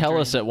didn't in you the tell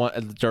us dream. at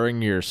one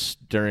during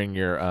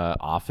your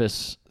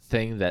office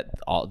thing that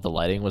all the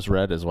lighting was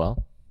red as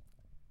well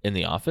in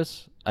the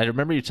office? I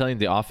remember you telling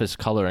the office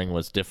coloring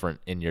was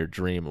different in your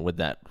dream with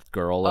that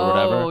girl or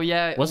whatever. Oh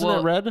yeah, Wasn't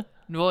it red?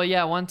 Well,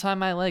 yeah. One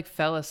time I like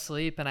fell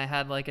asleep and I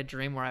had like a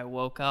dream where I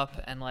woke up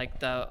and like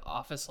the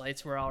office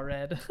lights were all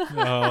red.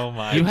 Oh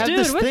my! You have Dude,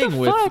 this what the thing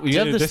with fuck? you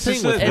have Dude, this this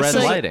is thing with a- red it's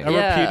like- lighting. a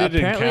repeated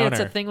apparently it's a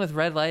encounter. thing with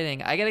red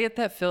lighting. I gotta get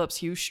that Philips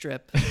Hue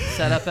strip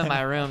set up in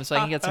my room so I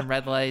can get some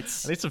red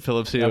lights. I need some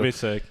Philips Hue. That'd be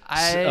sick.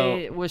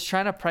 I was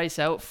trying to price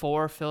out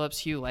 4 Philips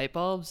Hue light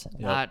bulbs.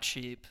 Not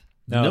cheap.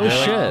 No they're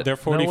shit. They're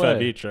No 45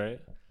 way. each, right?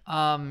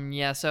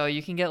 Yeah. So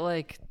you can get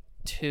like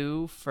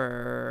 2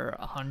 for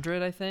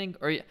 100, I think.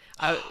 Or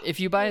if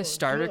you buy a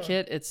starter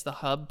kit, it's the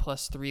hub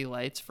plus 3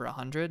 lights for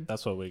 100.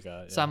 That's what we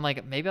got. So yeah. I'm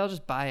like, maybe I'll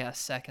just buy a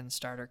second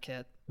starter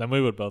kit. Then we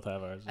would both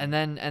have ours. And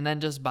then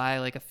just buy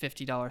like a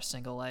 $50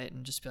 single light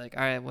and just be like,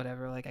 all right,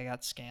 whatever. Like I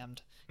got scammed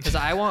because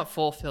I want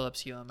full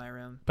Philips Hue in my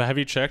room. But have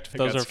you checked if I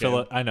those got are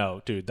Philip? I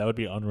know, dude, that would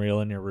be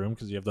unreal in your room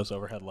because you have those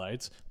overhead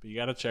lights. But you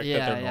got to check that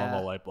Yeah, they're yeah.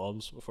 normal light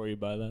bulbs before you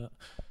buy that.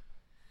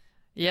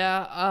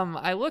 Yeah.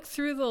 I looked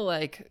through the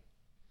like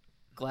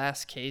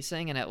glass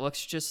casing and it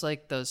looks just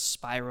like those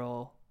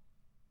spiral.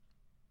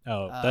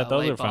 Oh, those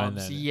light are fine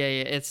bulbs. then. Yeah,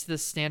 it's the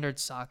standard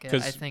socket.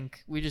 'Cause- I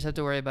think we just have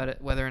to worry about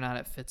it whether or not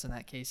it fits in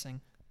that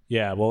casing.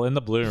 Yeah, well, in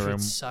the blue It would room,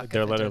 suck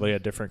they're if it literally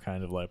didn't. a different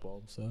kind of light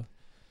bulb, so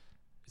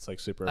it's like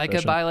super. I could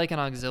efficient. buy like an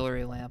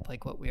auxiliary lamp,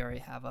 like what we already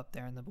have up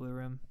there in the blue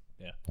room.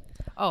 Yeah.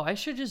 Oh, I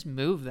should just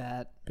move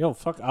that. Yo,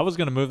 fuck! I was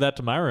gonna move that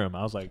to my room.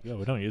 I was like, yo,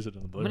 we don't use it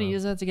in the blue I'm gonna room.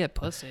 use that to get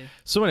pussy.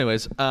 So,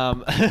 anyways,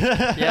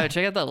 Yeah,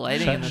 check out the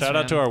lighting in this Shout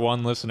out to room. our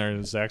one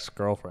listener, Zach's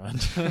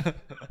girlfriend.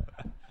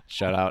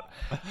 shout out.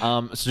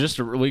 So just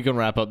we can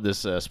wrap up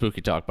this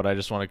spooky talk, but I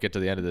just want to get to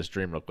the end of this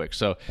dream real quick.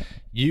 So,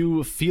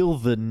 you feel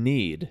the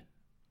need.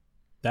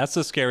 That's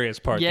the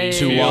scariest part. Yeah, You yeah,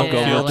 To yeah, walk yeah,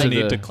 over feel to the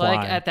need the- to climb.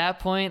 Like at that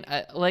point,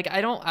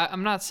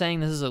 I'm not saying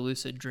this is a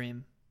lucid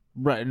dream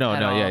Right. No, at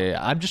no, all.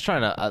 yeah. I'm just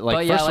trying to like.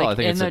 But yeah, First of all, I like,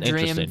 think in it's the an dream-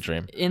 interesting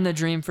dream. In the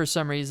dream, for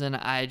some reason,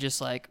 I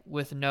just like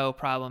with no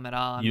problem at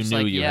all. I'm You just knew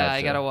like, you yeah, had I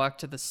to. gotta walk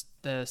to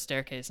the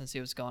staircase and see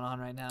what's going on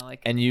right now.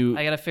 Like, And you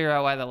I gotta figure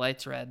out why the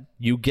light's red.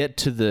 you get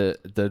to the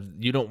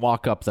you don't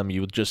walk up them.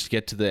 You just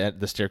get to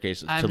the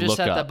staircase I'm to just look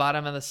at the up.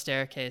 bottom of the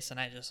staircase and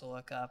I just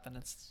look up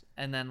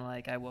and then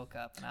like I woke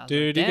up and I was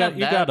Dude, like, you got- damn,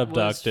 you that got was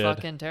abducted.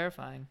 fucking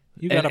terrifying.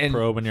 You got a and-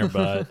 probe in your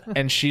butt.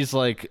 And she's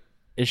like,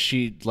 is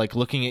she like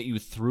looking at you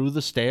through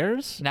the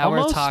stairs? Now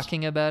almost? we're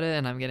talking about it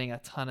and I'm getting a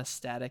ton of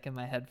static in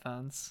my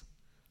headphones.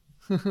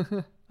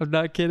 I'm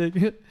not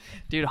kidding.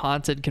 Dude,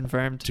 haunted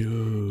confirmed.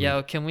 Dude.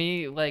 Yo, can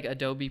we like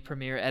Adobe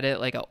Premiere edit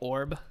like a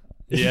orb?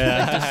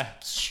 Yeah.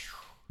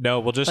 No,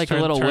 we'll just Like a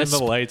turn little the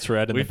wisp. lights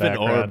red in We've the been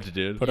background. orbed,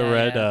 dude. Put a Yeah,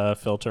 red yeah.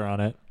 filter on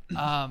it.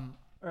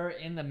 Or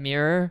in the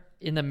mirror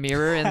in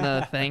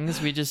the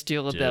things, we just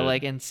do that Dude.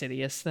 like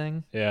Insidious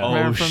thing. Yeah. Oh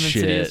Remember from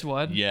shit! Insidious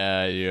 1?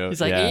 Yeah, you.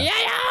 He's like, yeah.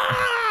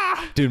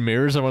 Dude,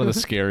 mirrors are one of the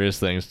scariest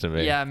things to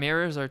me. Yeah,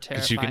 mirrors are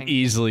because terrifying. you can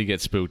easily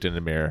get spooked in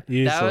a mirror.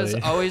 That was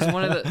Easily. always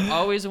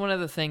one of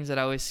the things that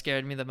always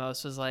scared me the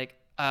most was like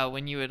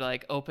when you would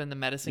like open the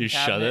medicine You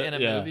shut cabinet it? in a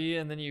Yeah. movie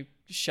and then you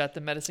shut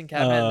the medicine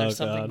cabinet and there's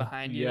Oh, something God.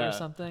 behind you or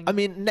something. I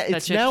mean,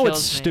 it's shit now it's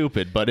kills me.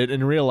 stupid, but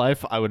in real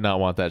life, I would not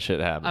want that shit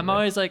happening. I'm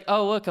always like,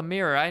 oh look, a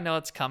mirror. I know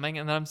it's coming,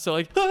 and then I'm still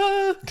like,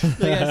 ah!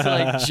 Like, I have to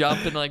like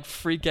jump and like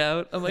freak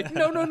out. I'm like,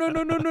 no.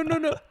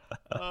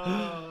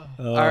 Oh,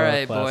 All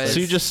right, classic. boys. So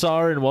you just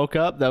saw her and woke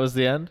up? That was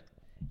the end?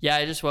 Yeah,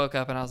 I just woke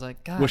up and I was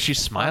like, God. Was she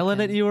smiling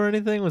at fucking- you or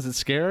anything? Was it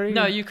scary?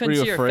 No, you couldn't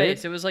Were see her afraid?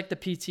 face. It was like the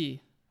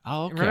PT.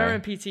 Oh, okay. Remember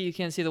in PT you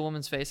can't see the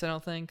woman's face? I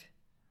don't think.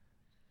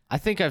 I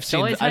think I've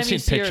only seen time I've you seen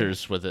see her-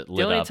 pictures with it The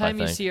lit only up. time I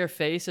you think. see her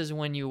face is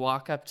when you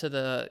walk up to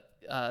the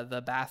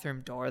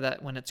bathroom door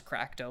that when it's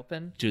cracked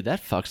open. Dude,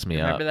 that fucks me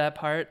Remember up. that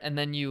part? And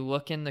then you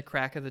look in the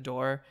crack of the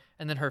door,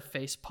 and then her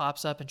face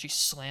pops up, and she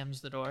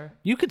slams the door.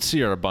 You could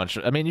see her a bunch.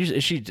 I mean,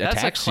 if she That's a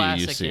attacks you, you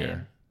classic see her.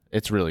 game.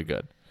 It's really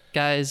good.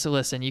 Guys,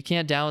 listen, you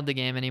can't download the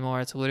game anymore.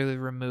 It's literally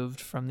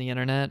removed from the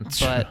internet.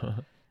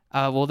 But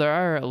well, there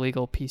are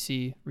illegal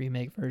PC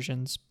remake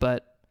versions,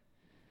 but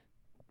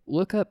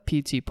look up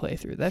PT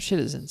playthrough. That shit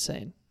is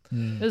insane.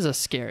 This is a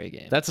scary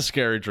game. That's a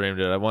scary dream,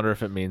 dude. I wonder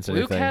if it means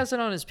anything. Luke has it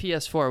on his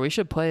PS4. We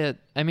should play it.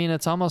 I mean,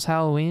 it's almost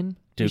Halloween.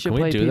 Dude, should can we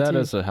play do that PT.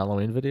 as a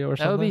Halloween video or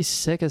That something? would be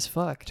sick as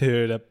fuck.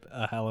 Dude,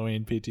 a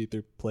Halloween PT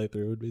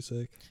playthrough would be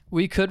sick.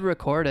 We could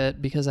record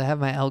it because I have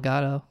my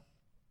Elgato.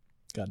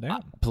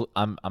 Goddamn.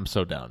 I'm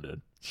so down,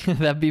 dude.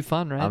 That'd be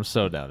fun, right? I'm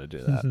so down to do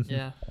that.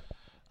 Yeah.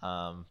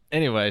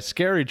 Anyway,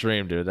 scary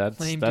dream, dude. That's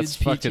Lame that's dude's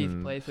PT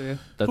fucking playthrough.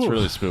 that's Whew.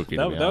 really spooky.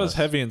 to be That was honest.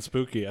 heavy and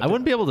spooky. I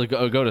wouldn't be able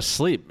to go to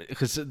sleep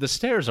because the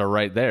stairs are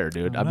right there,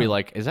 dude. I'd be know.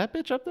 like, "Is that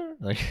bitch up there?"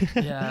 Like,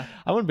 Yeah.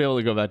 I wouldn't be able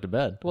to go back to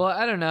bed. Well,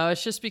 I don't know.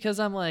 It's just because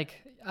I'm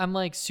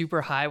like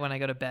super high when I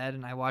go to bed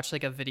and I watch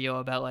like a video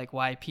about like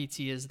why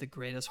PT is the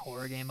greatest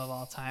horror game of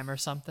all time or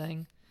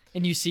something.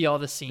 And you see all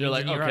the scenes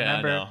like, and you "Okay,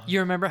 I know."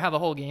 remember how the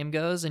whole game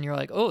goes and you're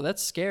like, "Oh,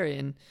 that's scary."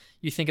 And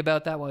you think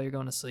about that while you're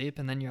going to sleep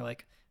and then you're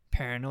like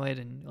paranoid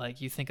and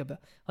like you think about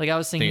like I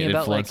was Think thinking it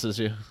about like influences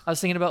you. I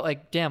was thinking about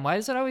like, damn, why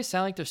does it always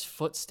sound like there's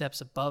footsteps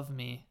above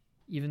me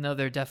even though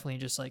they're definitely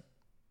just like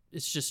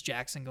it's just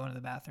Jackson going to the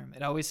bathroom.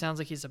 It always sounds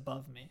like he's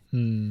above me.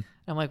 I'm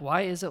like,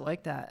 why is it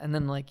like that? And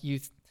then like you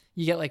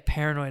get like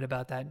paranoid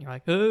about that and you're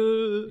like,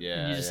 Yeah,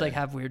 and you just yeah. like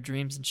have weird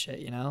dreams and shit,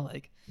 you know?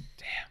 Like,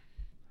 damn.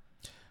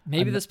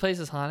 Maybe this place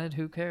is haunted.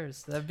 Who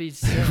cares? That'd be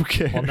sick.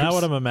 Okay. Well, now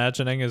what I'm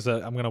imagining is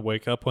that I'm going to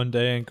wake up one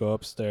day and go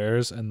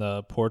upstairs and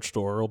the porch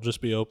door will just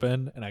be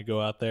open and I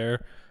go out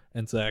there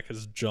and Zach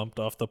has jumped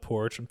off the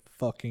porch and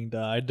fucking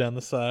died down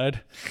the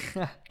side.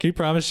 Can you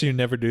promise you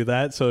never do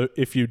that? So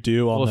if you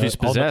do, I'll Well, if know. he's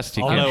possessed,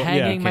 he I'll can't. know, I'm yeah,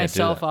 hanging can't do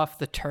myself that. off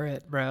the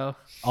turret, bro.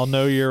 I'll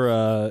know you're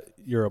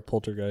a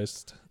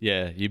poltergeist.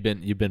 Yeah, you've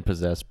been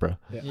possessed, bro.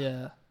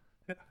 Yeah.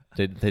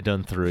 They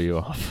done threw you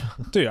off.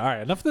 Dude, all right,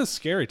 enough of this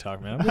scary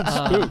talk, man. I'm getting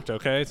spooked,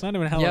 okay? It's not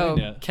even Halloween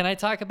Yo, yet. can I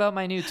talk about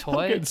my new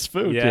toy? Getting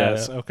spooked.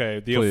 Yes, Yeah. okay.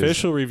 The Please.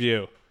 official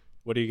review.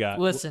 What do you got?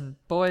 Listen,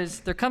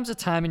 boys, there comes a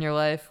time in your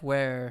life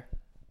where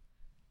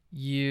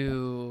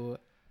you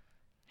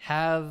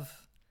have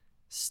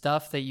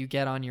stuff that you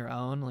get on your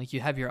own, like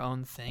you have your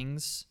own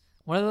things.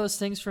 One of those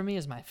things for me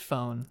is my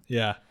phone.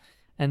 Yeah.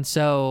 And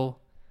so,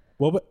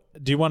 Do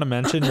you want to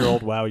mention your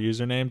old WoW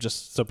username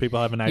just so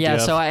people have an idea? yeah,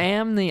 so I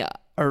am the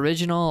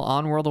original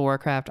on World of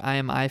Warcraft. I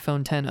am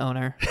iPhone 10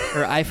 owner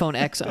or iPhone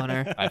X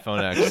owner.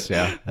 iPhone X.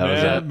 Yeah, that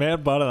was it.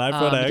 man bought an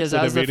iPhone X Because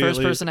and I was the first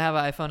immediately- person to have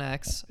an iPhone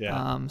X.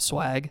 Yeah.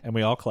 Swag. and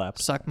we all clapped.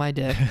 Suck my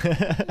dick.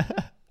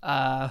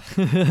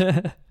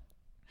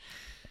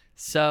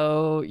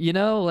 So, you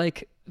know,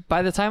 like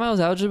by the time I was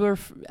eligible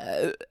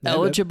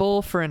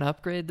for an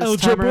upgrade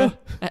this time around,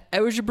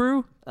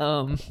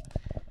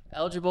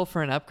 eligible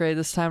for an upgrade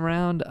this time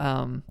around,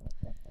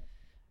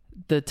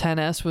 the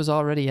 10S was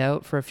already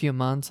out for a few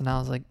months and I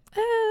was like,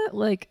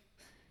 like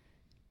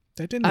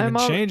That didn't I'm even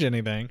al- change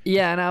anything.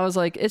 yeah, and I was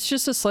like, it's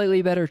just a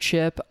slightly better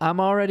chip. I'm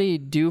already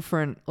due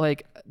for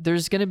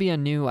there's going to be a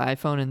new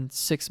iPhone in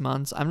 6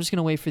 months. I'm just going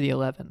to wait for the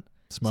 11.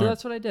 Smart. So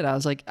that's what I did. I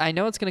was like, I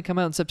know it's going to come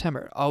out in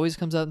September. It always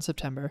comes out in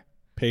September.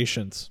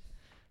 Patience.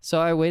 So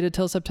I waited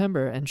till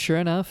September, and sure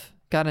enough,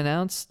 got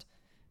announced.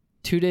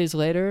 2 days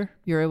later,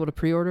 you were able to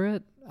pre-order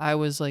it. I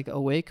was like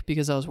awake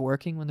because I was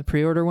working when the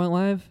pre-order went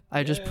live.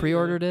 I just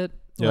pre-ordered it.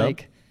 Yep.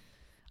 Like,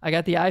 I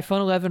got the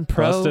iPhone 11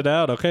 Pro. Bust it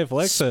out. Okay,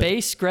 flex it.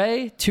 Space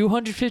gray,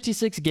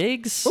 256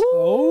 gigs.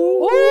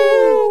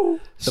 Oh.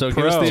 So The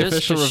give us Pro. the Just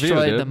official review,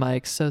 destroyed dude. the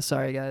mic. So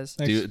sorry, guys.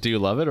 Do you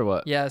love it or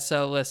what? Yeah,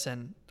 so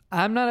listen,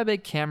 I'm not a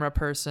big camera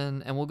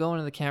person, and we'll go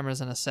into the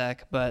cameras in a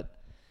sec,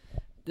 but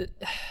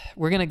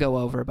we're going to go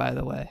over, by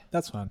the way.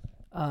 That's fine.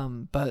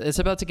 But it's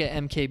about to get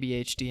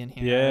MKBHD in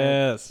here.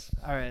 Yes.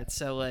 All right,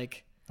 so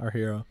like, Our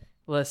hero.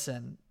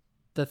 listen,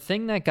 the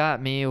thing that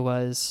got me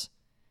was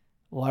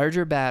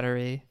larger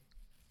battery,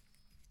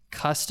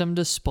 custom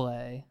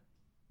display.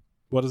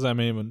 What does that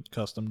mean when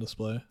custom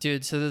display?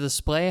 Dude, so the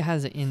display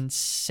has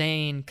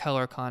insane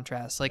color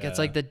contrast. Like, it's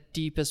Yeah. like the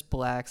deepest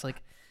blacks.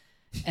 Like,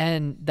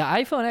 and the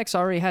iPhone X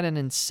already had an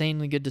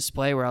insanely good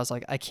display where I was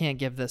like, I can't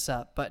give this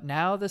up. But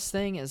now this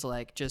thing is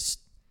like just,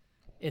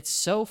 it's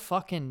so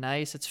fucking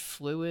nice. It's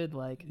fluid.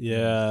 Like,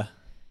 Yeah.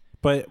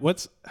 But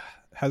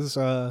has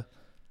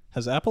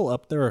Apple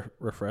upped their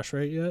refresh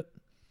rate yet?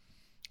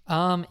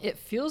 it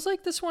feels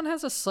like this one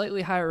has a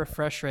slightly higher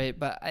refresh rate,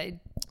 but I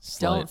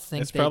don't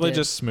think It's they probably did.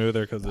 just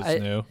smoother because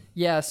it's new.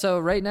 Yeah, so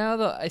right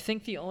now, I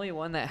think the only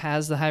one that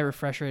has the high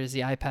refresh rate is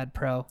the iPad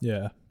Pro.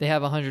 Yeah. They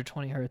have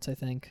 120 hertz, I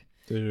think,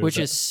 Dude, which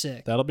is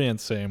sick. that'll be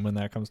insane when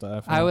that comes to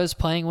iPhone. I was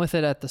playing with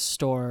it at the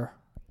store.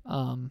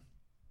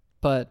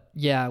 But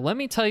yeah, let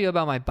me tell you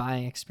about my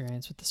buying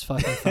experience with this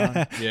fucking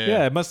phone.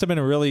 Yeah, it must have been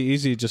a really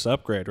easy just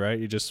upgrade, right?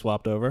 You just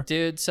swapped over.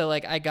 Dude, so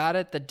like I got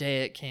it the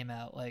day it came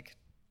out, like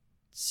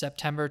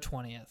September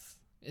 20th.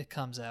 It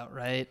comes out,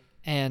 right?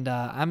 And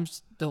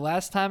the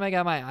last time I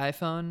got my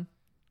iPhone,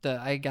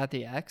 I got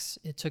the X,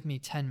 it took me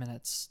 10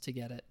 minutes to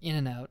get it in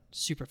and out,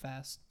 super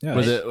fast.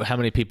 Yeah. How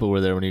many people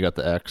were there when you got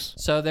the X?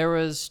 So there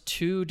was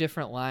 2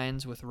 different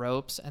lines with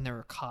ropes, and there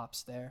were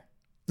cops there.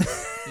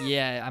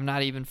 Yeah, I'm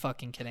not even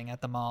fucking kidding.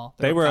 At the mall,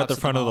 They were at the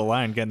cops front of the mall.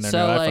 line getting their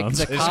So new like iPhones.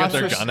 the They just got cops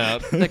their were, gun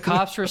out. the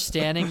cops were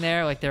standing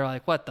there, like they were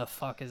like, "What the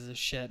fuck is this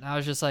shit?" And I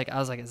was like,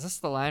 "Is this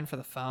the line for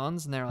the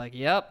phones?" And they were like,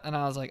 "Yep." And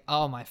I was like,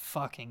 "Oh my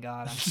fucking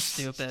god, I'm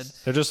stupid."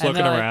 They're just And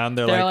looking they're like- around.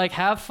 They're like,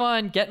 "Have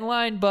fun, get in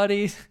line,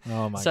 buddy."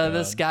 oh my So god.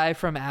 this guy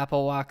from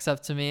Apple walks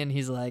up to me and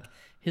he's like,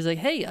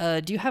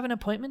 "Hey, do you have an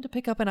appointment to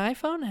pick up an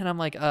iPhone?" And I'm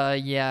like,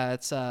 yeah,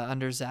 it's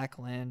under Zach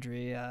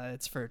Landry.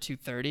 It's for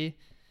 2:30."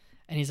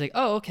 And he's like,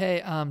 "Oh,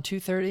 okay.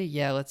 2:30.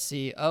 Yeah, let's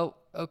see. Oh,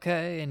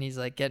 okay." And he's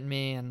like getting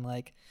me and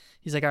like,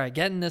 he's like, "All right,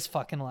 get in this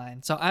fucking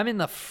line." So I'm in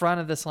the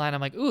front of this line.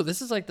 I'm like, "Ooh,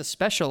 this is like the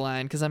special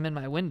line because I'm in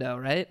my window,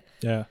 right?"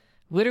 Yeah.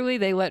 Literally,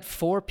 they let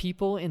 4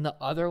 people in the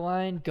other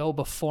line go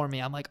before me.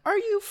 I'm like, "Are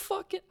you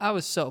fucking?" I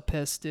was so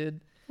pissed,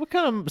 dude. What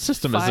kind of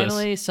system is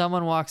Finally,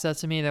 someone walks up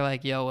to me. They're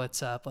like, "Yo,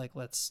 what's up? Like,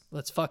 let's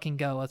fucking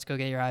go. Let's go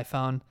get your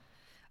iPhone." this?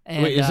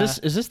 And, Wait,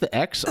 is this the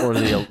X or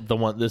the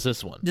one? Is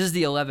this one? This is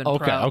the 11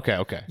 Okay, Pro.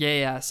 okay.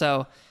 Yeah.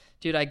 So,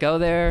 dude, I go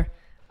there.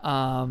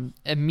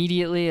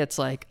 Immediately, it's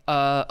like,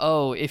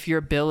 if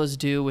your bill is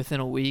due within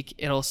a week,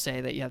 it'll say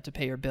that you have to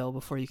pay your bill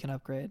before you can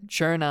upgrade.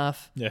 Sure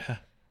enough, Yeah.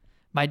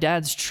 my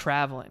dad's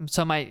traveling,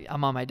 so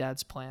I'm on my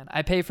dad's plan.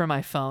 I pay for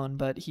my phone,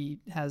 but he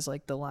has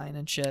like the line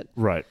and shit.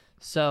 Right.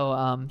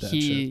 So That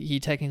he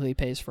technically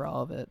pays for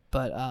all of it,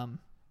 but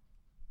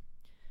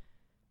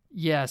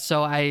yeah.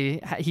 So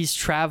he's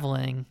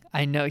traveling.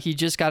 I know he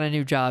just got a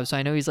new job, so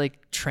I know he's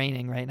like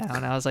training right now.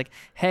 And I was like,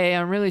 "Hey,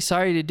 I'm really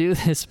sorry to do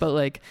this, but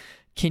like,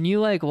 can you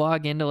like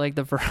log into like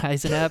the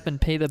Verizon app and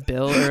pay the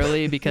bill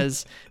early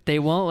because they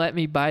won't let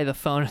me buy the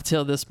phone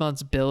until this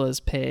month's bill is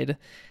paid."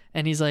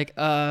 And he's like,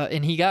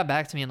 and he got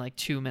back to me in like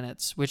 2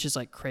 minutes, which is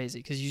like crazy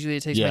because usually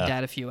it takes my Yeah.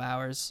 dad a few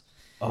hours.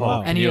 Oh, wow.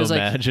 And Can he you was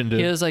imagine, like, dude?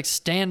 he was like,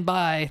 "Stand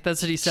by."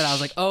 That's what he said. I was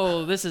like,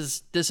 "Oh, this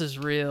is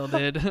real,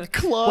 dude."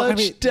 Clutch, Well, I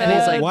mean, And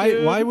he's like,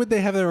 why would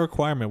they have that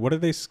requirement? What are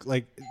they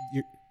like?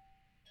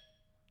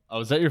 Oh,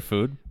 is that your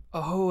food?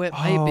 Oh, it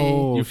might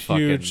Oh, You huge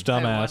fucking- be. I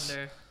dumbass.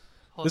 wonder.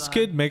 Hold This on.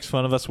 kid makes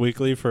fun of us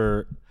weekly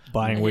for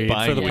buying Yeah, weed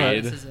Buying for the yeah, weed.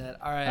 this is it.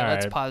 All right, All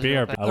let's right, pause. be real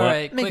our- quick. I All love-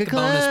 right, Make quick a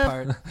bonus clap.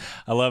 part.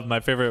 I love my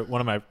favorite.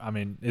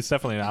 It's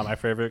definitely not my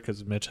favorite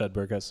because Mitch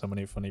Hedberg has so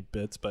many funny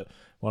bits. But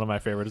one of my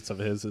favorites of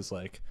his is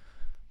like,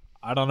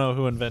 I don't know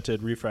who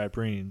invented refried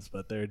beans,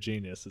 but they're a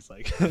genius. It's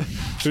like,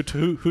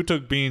 who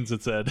took beans and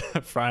said,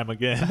 fry them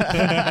again?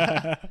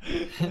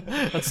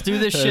 Let's do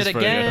this That's shit pretty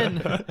again.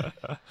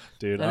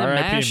 Dude, And then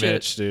R.I.P. mash it.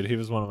 Mitch, dude. He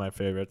was one of my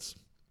favorites.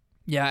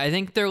 Yeah, I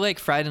think they're like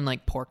fried in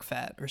like pork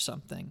fat or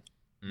something.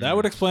 That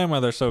would explain why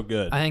they're so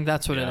good. I think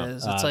that's what Yeah. it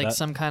is. It's like that-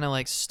 some kind of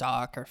like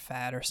stock or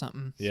fat or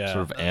something. Yeah.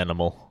 Sort of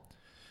animal.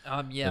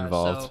 Yeah.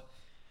 Involved. So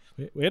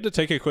We had to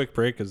take a quick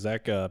break because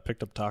Zach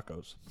picked up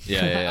tacos.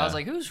 Yeah. I was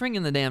like, "Who's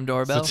ringing the damn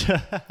doorbell?"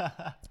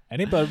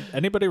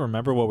 Anybody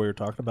remember what we were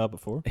talking about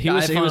before? he The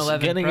was iPhone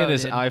 11 getting Pro, in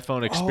his dude.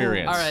 iPhone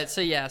experience. All right,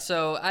 so yeah,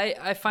 so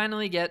I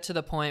finally get to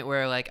the point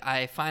where like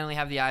I finally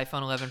have the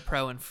iPhone 11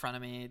 Pro in front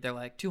of me. They're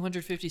like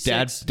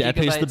 256 Dad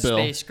pays the gigabyte bill.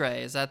 space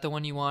gray. Is that the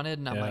one you wanted?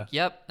 And I'm Yeah. like,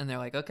 "Yep." And they're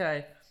like,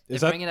 "Okay." They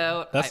Is that bring it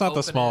out. That's I not the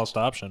open it. smallest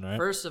option, right?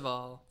 First of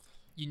all,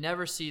 you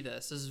never see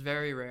this. This is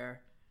very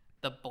rare.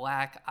 The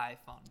black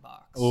iPhone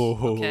box. Ooh,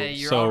 okay,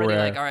 you're so already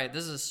rare. like, all right,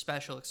 this is a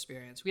special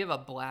experience. We have a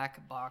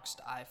black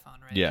boxed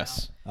iPhone right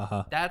Yes.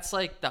 Uh-huh. That's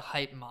like the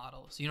hype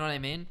models. You know what I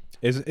mean?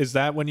 Is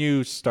that when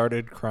you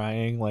started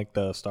crying like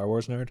the Star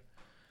Wars nerd?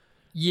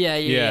 Yeah.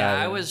 Yeah.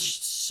 I was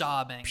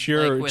sobbing.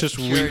 Pure- like, with just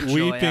pure joy.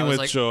 weeping I was with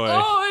like, joy.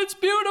 Oh, it's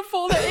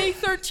beautiful. The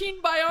A13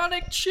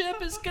 Bionic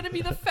chip is going to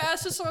be the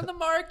fastest on the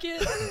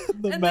market.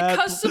 and matte- the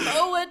custom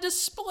OLED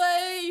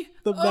display.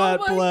 The oh matte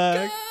my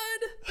black.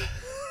 God.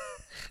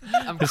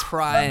 I'm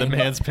crying. The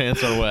man's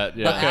pants are wet.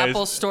 The Yeah. Okay.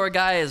 Apple Store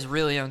guy is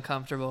really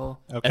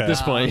uncomfortable. Okay. At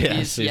this point,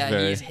 yes, he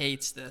very.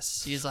 hates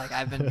this. He's like,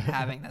 I've been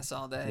having this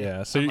all day.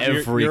 Yeah. So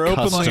Every you're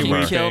openly customer.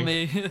 weeping. Kill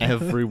me.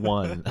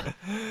 Everyone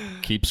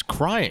keeps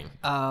crying.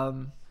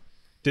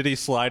 Did he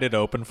slide it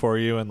open for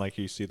you and like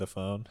you see the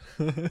phone?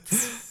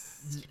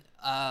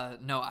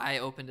 No, I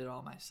opened it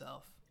all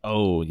myself.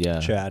 Oh yeah.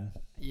 Chad.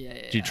 Yeah.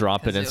 Did you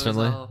drop it 'cause was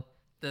instantly?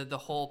 the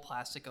whole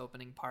plastic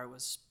opening part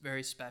was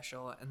very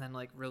special, and then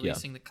like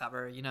releasing the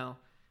cover. You know,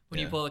 when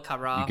you Yeah. pull the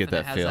cover off, get and it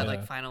that has feel. that like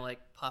Yeah. final like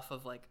puff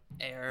of like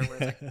air where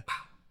it's like,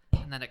 pow,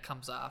 and then it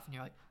comes off, and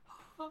you're like,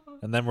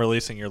 And then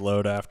releasing your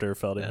load after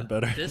felt even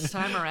better. this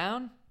time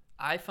around,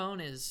 iPhone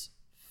is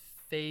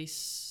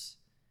face.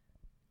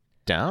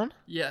 Down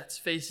Yeah, it's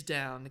face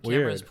down. The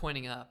camera is Weird.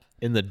 pointing up.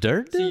 in the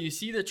dirt. So Dude? you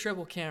see the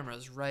triple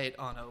cameras right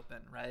on open,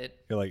 right?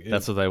 You're like,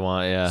 That's what they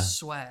want. Yeah.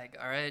 Swag,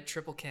 all right?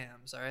 Triple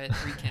cams, all right?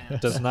 3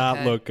 cams. does not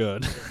okay? look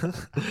good.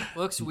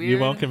 Looks weird. You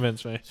won't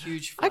convince me.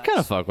 Huge I flex. kind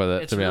of fuck with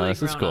it It's to be really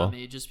honest. It's grown cool. on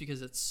me just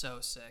because it's so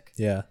sick.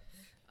 Yeah.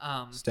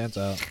 Um, Stands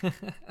out.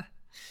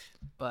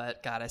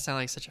 but God, I sound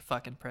like such a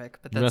fucking prick.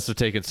 But You must that's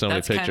have taken so many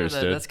that's kind of pictures,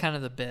 the, dude. that's kind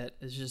of the bit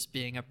is just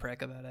being a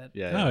prick about it.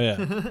 Yeah. Oh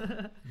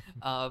yeah.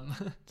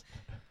 Um,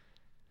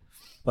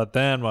 But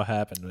then what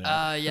happened,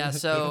 man? yeah.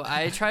 So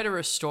I try to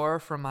restore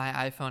from my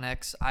iPhone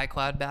X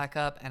iCloud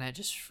backup, and it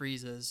just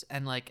freezes.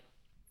 And like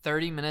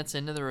 30 minutes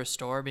into the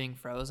restore being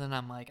frozen,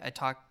 I'm like, I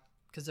talk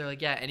because they're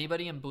like, yeah,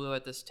 anybody in blue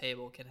at this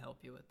table can help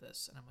you with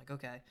this, and I'm like,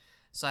 okay.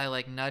 So I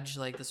like nudge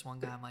like this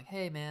one guy. I'm like,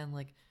 hey man,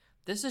 like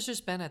this has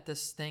just been at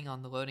this thing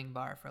on the loading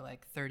bar for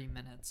like 30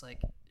 minutes. Like,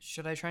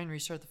 should I try and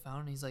restart the phone?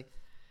 And he's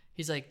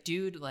like,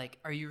 dude, like,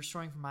 are you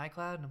restoring from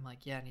iCloud? And I'm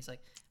like, yeah. And he's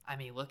like, I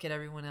mean, look at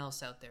everyone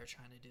else out there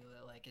trying to do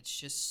it. Like, it's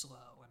just slow.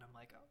 And I'm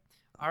like,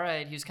 oh, all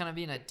right. He was kind of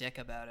being a dick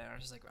about it. I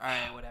was just like, all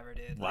right, whatever,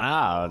 dude. Like,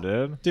 Wow,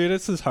 dude. Dude,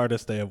 it's his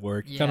hardest day of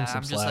work. yeah, Cut him some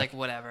I'm just slack. like,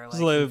 whatever. This Like,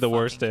 is literally who the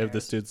worst fucking day of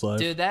this cares? dude's life.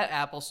 Dude, that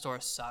Apple store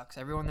sucks.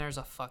 Everyone there's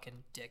a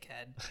fucking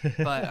dickhead.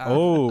 But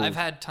Oh. I've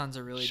had tons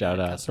of really Shout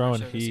bad out. customer Throwing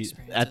service heat.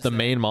 experiences At the there.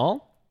 main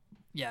mall.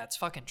 Yeah, it's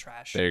fucking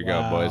trash. There you go,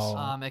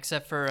 Wow. boys.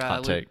 Except for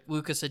Hot take.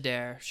 Lucas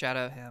Adair. Shout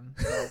out him.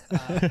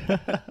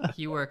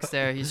 He works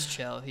there. He's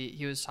chill.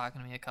 He was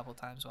talking to me a couple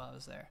times while I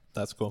was there.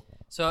 That's cool.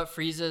 So it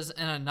freezes,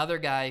 and another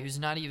guy who's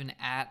not even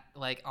at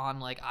like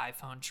on like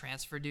iPhone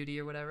transfer duty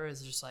or whatever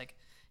is just like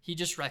he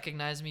just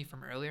recognized me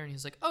from earlier, and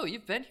he's like, "Oh,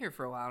 you've been here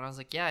for a while." And I was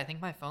like, "Yeah, I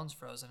think my phone's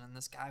frozen, and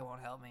this guy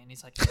won't help me." And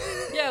he's like,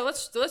 "Yeah,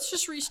 let's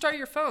just restart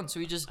your phone." So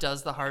he just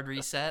does the hard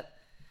reset.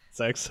 It's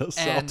like so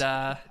And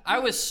salty. I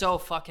was so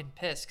fucking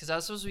pissed because I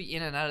was supposed to be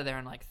in and out of there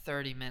in like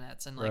 30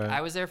 minutes, and like Right.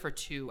 I was there for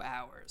 2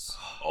 hours.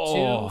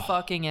 Oh. 2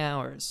 fucking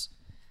hours.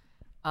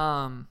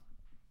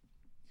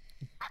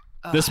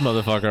 This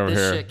motherfucker over this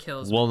here shit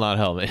kills will not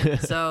help me.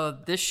 So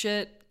this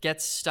shit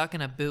gets stuck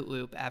in a boot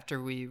loop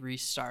after we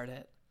restart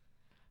it.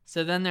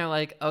 So then they're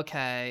like,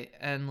 okay,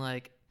 and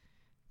like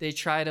they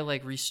try to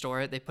like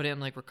restore it. They put it in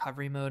like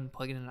recovery mode and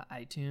plug it into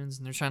iTunes,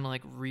 and they're trying to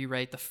like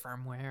rewrite the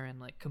firmware and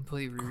like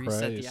completely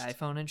reset the Christ.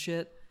 iPhone and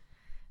shit.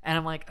 And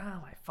I'm like,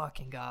 oh my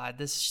fucking god,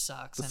 this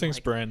sucks. This And, thing's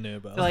like, brand new,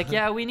 but they're like,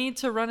 yeah, we need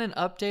to run an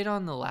update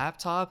on the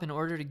laptop in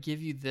order to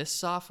give you this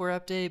software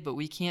update, but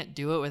we can't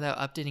do it without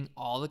updating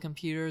all the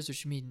computers,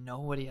 which means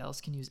nobody else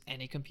can use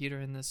any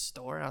computer in this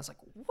store. And I was like,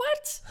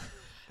 what?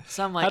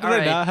 So I'm like, how did all I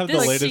right, not have the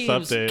this latest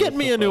seems- update? Get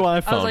me a new I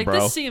was iPhone, like,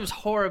 bro. this seems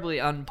horribly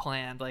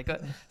unplanned. Like,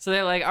 so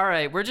they're like, all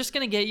right, we're just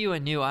gonna get you a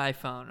new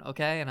iPhone,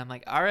 okay? And I'm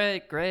like, all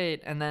right,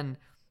 great. And then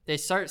they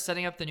start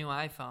setting up the new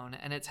iPhone,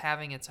 and it's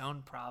having its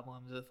own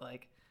problems with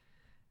like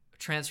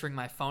transferring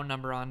my phone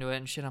number onto it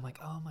and shit. I'm like,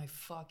 oh my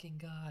fucking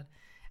god.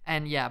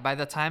 And yeah, by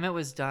the time it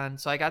was done,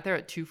 so I got there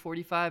at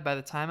 2:45. By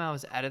the time I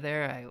was out of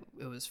there,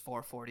 it was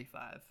 4:45.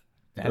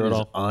 That is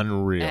Brutal.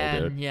 unreal,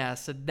 And dude. yeah,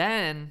 so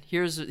then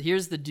here's the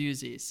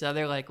doozy. So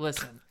they're like,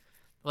 listen,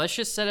 let's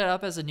just set it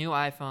up as a new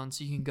iPhone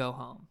so you can go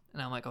home.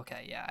 And I'm like,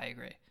 okay, yeah, I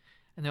agree.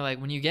 And they're like,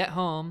 when you get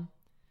home,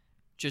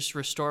 just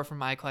restore from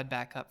iCloud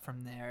backup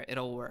from there.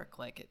 It'll work.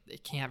 Like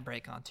it can't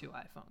break on 2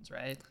 iPhones,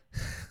 right?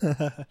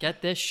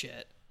 Get this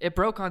shit. It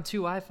broke on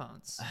 2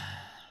 iPhones. So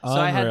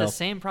I had the Unreal.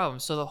 same problem.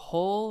 So the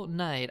whole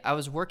night, I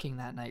was working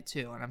that night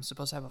too, and I'm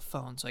supposed to have a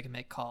phone so I can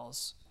make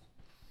calls.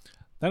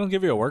 They don't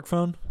give you a work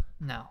phone?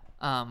 No.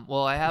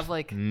 Well, I have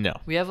like No.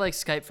 we have like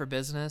Skype for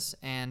Business,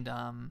 and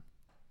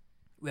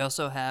we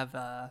also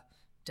have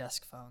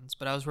desk phones.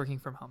 But I was working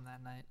from home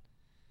that night,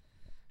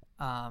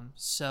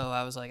 so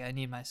I was like, I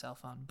need my cell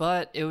phone.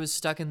 But it was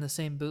stuck in the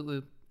same boot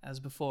loop as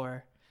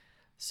before,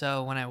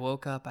 So when I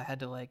woke up, I had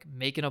to like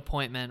make an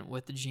appointment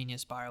with the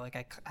Genius Bar. Like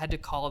I had to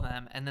call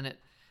them, and then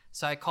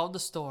so I called the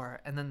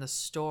store, and then the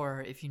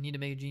store, if you need to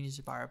make a Genius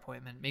Bar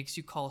appointment, makes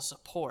you call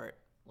support,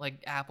 like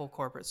Apple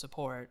corporate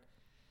support,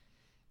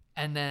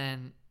 and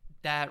then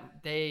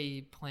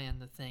they plan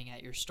the thing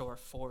at your store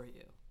for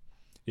you.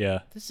 Yeah.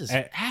 This is So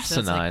it's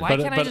asinine. like, why But-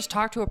 can't I but- just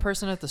talk to a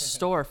person at the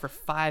store for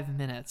 5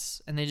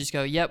 minutes, and they just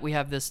go, "Yep, we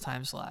have this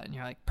time slot," and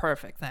you're like,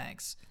 "Perfect,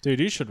 thanks."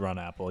 Dude, you should run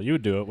Apple. You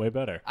would do it way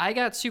better. I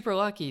got super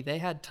lucky. They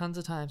had tons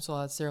of time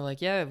slots. They're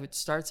like, "Yeah, it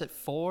starts at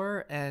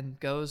 4 and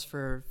goes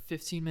for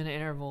 15-minute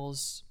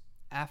intervals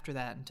after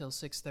that until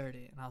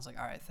 6:30." And I was like,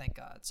 "All right, thank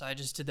God." So I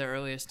just did the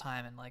earliest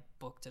time and like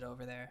booked it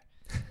over there.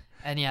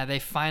 And yeah, they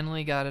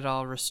finally got it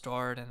all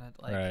restored, and it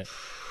like Right.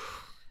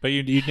 But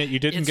you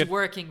didn't it's get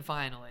working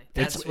finally.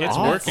 it's That's-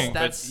 working,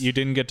 That's but you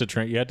didn't get to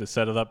train. You had to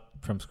set it up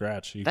from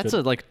scratch. You That's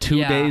could, like 2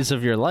 Yeah. days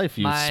of your life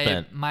you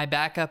spent. my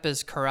backup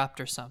is corrupt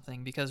or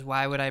something, because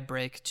why would I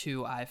break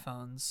 2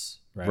 iPhones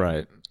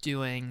Right.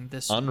 doing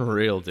this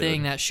Unreal, dude.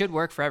 thing that should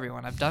work for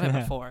everyone? I've done it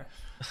before.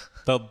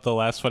 The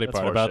last funny That's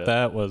part about horseshit.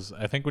 that was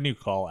I think when you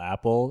call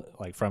Apple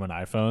like from an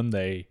iPhone,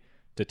 they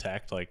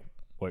detect like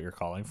what you're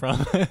calling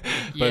from. But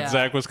Yeah.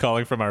 Zach was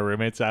calling from our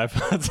roommate's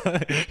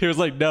iPhone. He was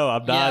like, "No,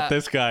 I'm not Yeah.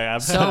 this guy. I'm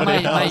So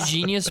somebody my else."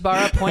 Genius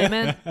Bar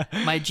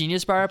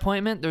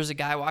appointment, there's a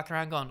guy walking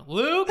around going,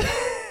 "Luke,"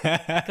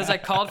 because I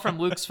called from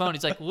Luke's phone.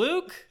 He's like,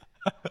 "Luke,"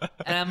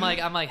 and I'm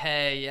like,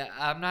 "Hey, yeah,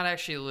 I'm not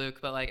actually Luke,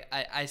 but like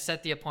I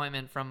set the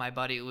appointment from my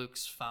buddy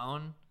Luke's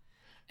phone,"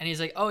 and he's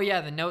like, "Oh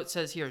yeah, the note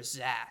says here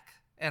Zach,"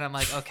 and I'm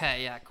like,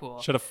 "Okay, yeah,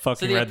 cool." Should have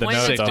fucking the read the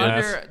appointment notes, was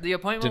dumbass. the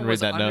appointment Didn't read was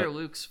that under note.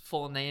 Luke's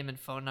full name and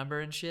phone number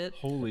and shit.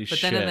 Holy But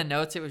shit. then in the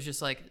notes, it was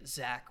just like,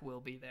 "Zach will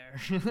be there."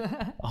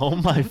 Oh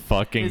my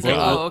fucking He's like,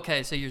 god. "Oh,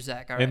 okay, so you're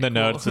Zach." All right, In the cool.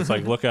 notes, it's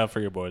like, "Look out for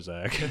your boy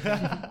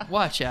Zach."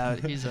 Watch out.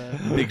 He's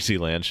Big Sea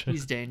Lanch.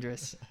 he's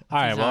dangerous. All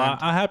right, He's well,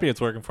 armed. I'm happy it's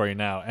working for you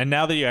now. And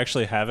now that you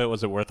actually have it,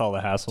 was it worth all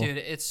the hassle? Dude,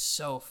 it's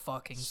so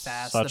fucking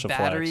fast. Such The a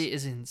battery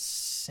flex. is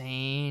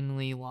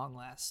insanely long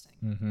lasting.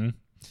 Mm-hmm.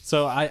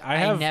 So I I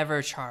have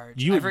never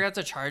charge. You- I forgot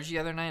to charge the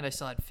other night. I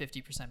still had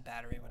 50%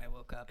 battery when I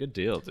woke up. Good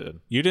deal, dude.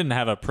 you didn't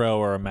have a Pro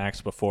or a Max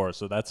before,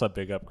 so that's a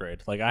big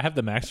upgrade. Like I have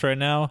the Max right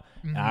now,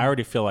 and Mm-hmm. I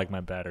already feel like my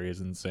battery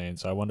is insane.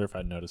 So I wonder if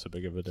I'd notice a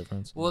big of a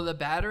difference. Well, the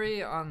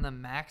battery on the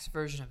max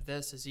version of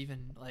this is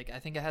even like, I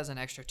think it has an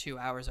extra 2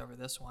 hours over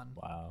this one.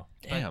 Wow.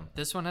 But Damn.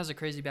 this one has a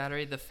crazy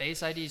battery. The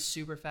Face ID is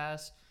super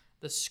fast.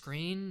 The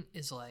screen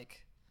is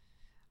like,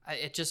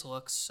 it just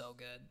looks so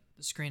good.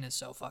 The screen is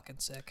so fucking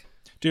sick.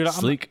 Dude, I'm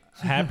Sleek.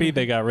 happy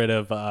they got rid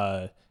of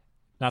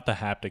not the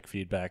haptic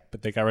feedback,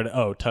 but they got rid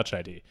of Touch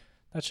ID.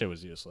 That shit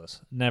was useless.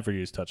 Never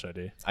used Touch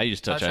ID. I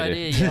use Touch, Touch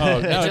ID. ID, yeah. Oh,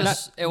 it no,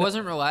 just it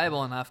wasn't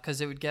reliable enough because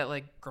it would get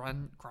like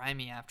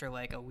grimy after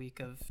like a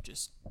week of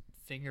just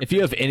fingerprint. If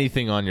you have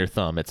anything on your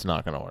thumb, it's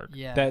not going to work.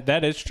 yeah,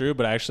 That is true,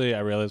 but actually I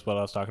realized what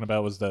I was talking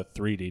about was the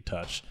 3D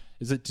Touch.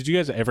 Did you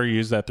guys ever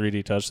use that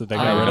 3D Touch that they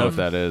I got don't rid know of?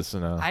 what that is.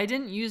 No. I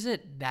didn't use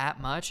it that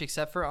much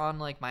except for on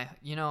like my,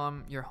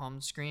 your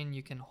home screen.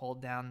 You can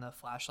hold down the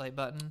flashlight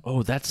button.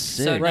 Oh, that's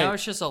sick. So now Right.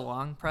 it's just a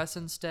long press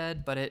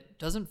instead, but it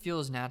doesn't feel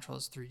as natural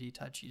as 3D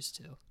Touch used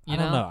to. I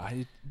don't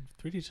know.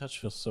 3D Touch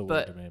feels so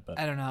weird But to me. But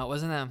I don't know. It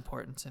wasn't that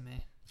important to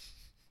me.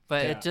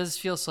 But Yeah. it does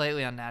feel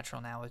slightly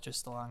unnatural now with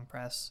just the long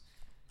press.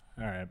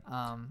 all right.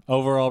 Um,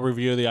 Overall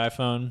review of the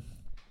iPhone.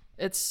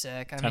 It's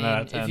sick. I 10 mean,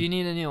 out of 10. if you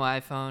need a new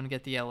iPhone,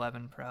 get the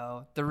 11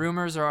 Pro. The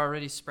rumors are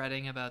already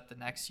spreading about the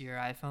next year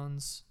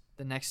iPhones,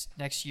 the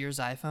next year's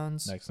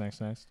iPhones. Next.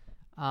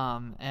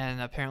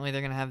 And apparently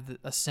they're gonna have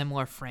a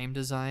similar frame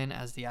design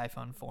as the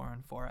iPhone 4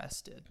 and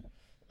 4S did.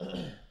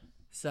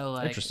 So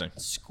like Interesting.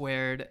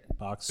 squared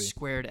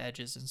Boxy.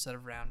 edges instead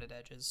of rounded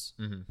edges.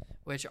 Mhm.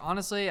 Which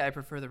honestly, I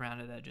prefer the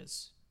rounded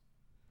edges.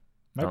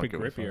 Might Don't be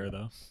give a grippier fuck.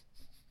 though.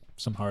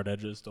 Some hard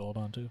edges to hold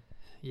on to.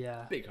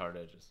 Yeah, Big hard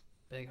edges.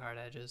 big hard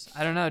edges.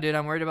 I don't know, dude.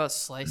 I'm worried about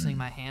slicing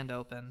my hand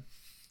open.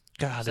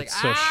 God, It's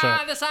it's like, so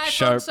sharp. this iPhone's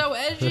Sharp. so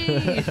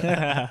edgy.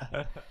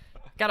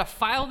 Gotta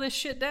file this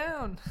shit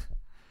down.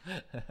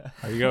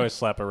 Or you can always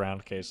slap a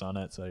round case on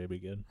it, so you'll be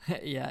good.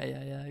 yeah,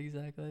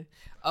 exactly.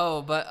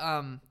 Oh, but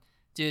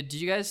dude,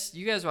 did you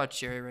guys watch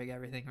Jerry Rig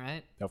Everything,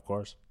 right? Of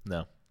course.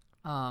 No.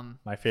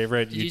 My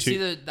favorite Did YouTube. you see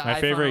the my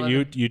iPhone favorite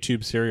 11?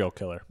 YouTube serial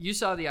killer. You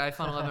saw the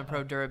iPhone 11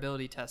 Pro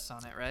durability tests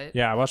on it, right?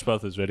 Yeah, I watched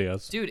both his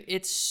videos. Dude,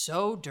 it's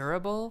so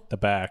durable. The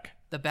back.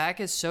 The back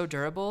is so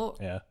durable.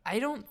 Yeah. I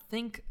don't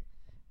think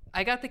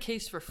I got the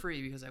case for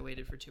free because I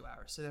waited for 2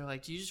 hours. So they're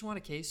like, "Do you just want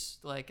a case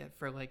like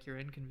for like your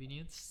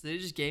inconvenience?" They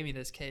just gave me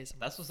this case. I'm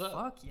That's like, what's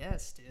up. Fuck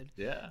yes, dude.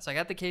 Yeah. So I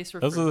got the case for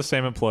Those free. are the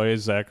same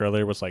employees Zach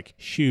earlier was like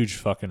huge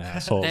fucking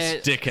assholes.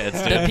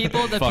 Dickheads, The dude.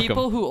 people Fuck 'em.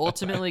 who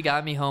ultimately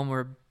got me home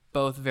were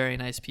both very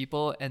nice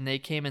people, and they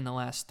came in the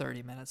last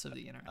 30 minutes of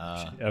the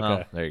interaction. Okay.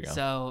 Oh, there you go.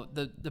 So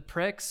the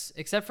pricks,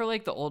 except for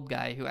like the old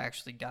guy who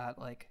actually got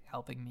like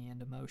helping me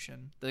into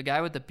motion, the guy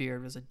with the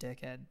beard was a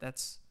dickhead.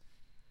 That's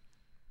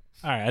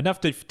All right,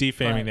 enough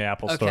defaming But- the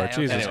Apple okay, Store. okay,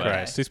 Jesus okay.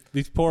 Christ,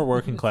 these poor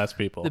working class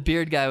people. the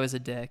beard guy was a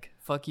dick.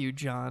 Fuck you,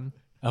 John.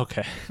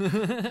 Okay. All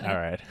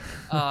right.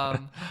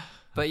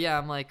 But yeah,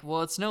 I'm like,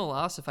 well, it's no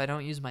loss if I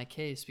don't use my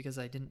case because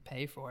I didn't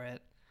pay for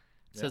it.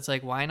 So it's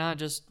like, why not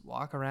just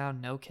walk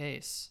around no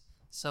case?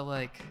 So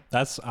like,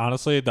 That's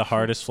honestly the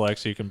hardest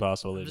flex you can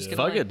possibly I'm just do.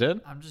 gonna, Fuck it,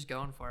 dude. I'm just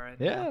going for it.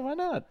 Yeah, why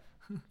not?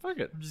 Fuck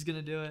it. I'm just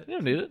gonna do it. You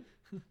don't need it.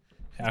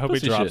 I hope he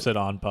Pussy drops shit. it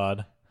on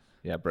pod.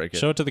 Yeah, break it.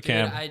 Show it to the Dude,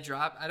 cam. I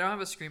don't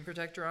have a screen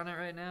protector on it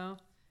right now,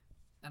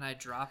 and I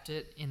dropped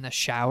it in the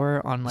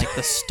shower on like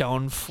the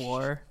stone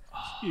floor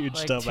Huge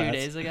like dumbass. 2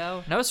 days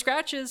ago. No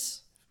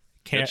scratches.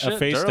 Can't, Good a shit,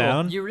 face durable.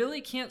 down. You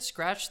really can't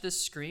scratch this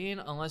screen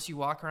unless you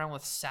walk around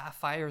with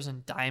sapphires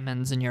and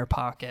diamonds in your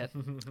pocket.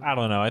 I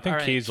don't know. I think All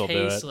right, keys will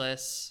do it.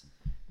 caseless,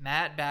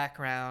 matte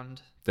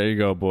background. There you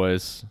go,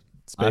 boys.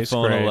 Space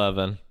iPhone gray.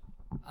 11.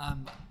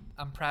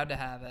 I'm proud to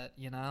have it.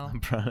 You know,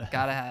 proud of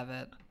gotta have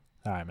it.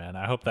 All right, man.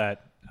 I hope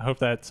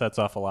that sets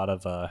off a lot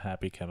of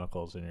happy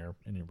chemicals in your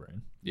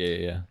brain.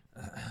 Yeah.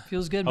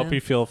 Feels good, man. Hope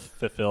you feel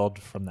fulfilled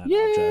from that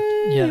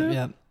object.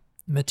 Yeah.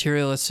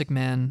 Materialistic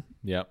man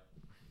Yep.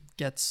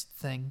 gets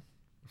thing.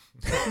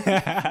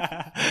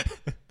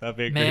 That'd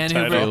be a Man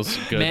great who title. Feels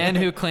good. Man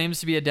who claims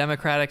to be a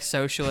democratic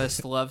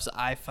socialist loves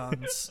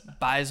iPhones,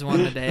 buys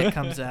one the day it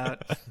comes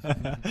out.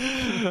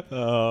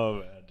 Oh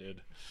man,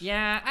 dude.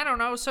 Yeah, I don't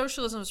know.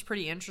 Socialism is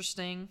pretty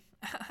interesting.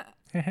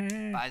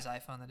 Buys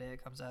iPhone the day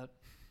it comes out.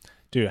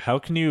 Dude, how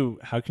can you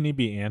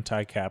be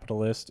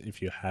anti-capitalist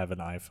if you have an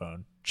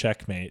iPhone?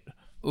 Checkmate.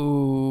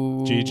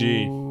 Ooh.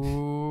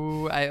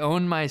 GG. I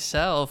own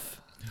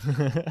myself.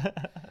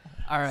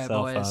 All right,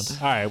 Self-owned.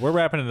 boys. All right, we're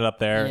wrapping it up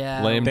there.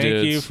 Yeah. Lame Thank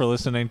dudes. you for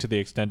listening to the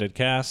extended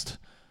cast.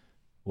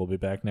 We'll be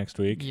back next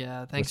week.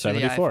 Yeah, with thanks for the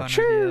 74. iPhone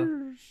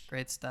review.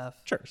 Great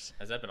stuff. Cheers.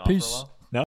 Has that been Peace. off for a while?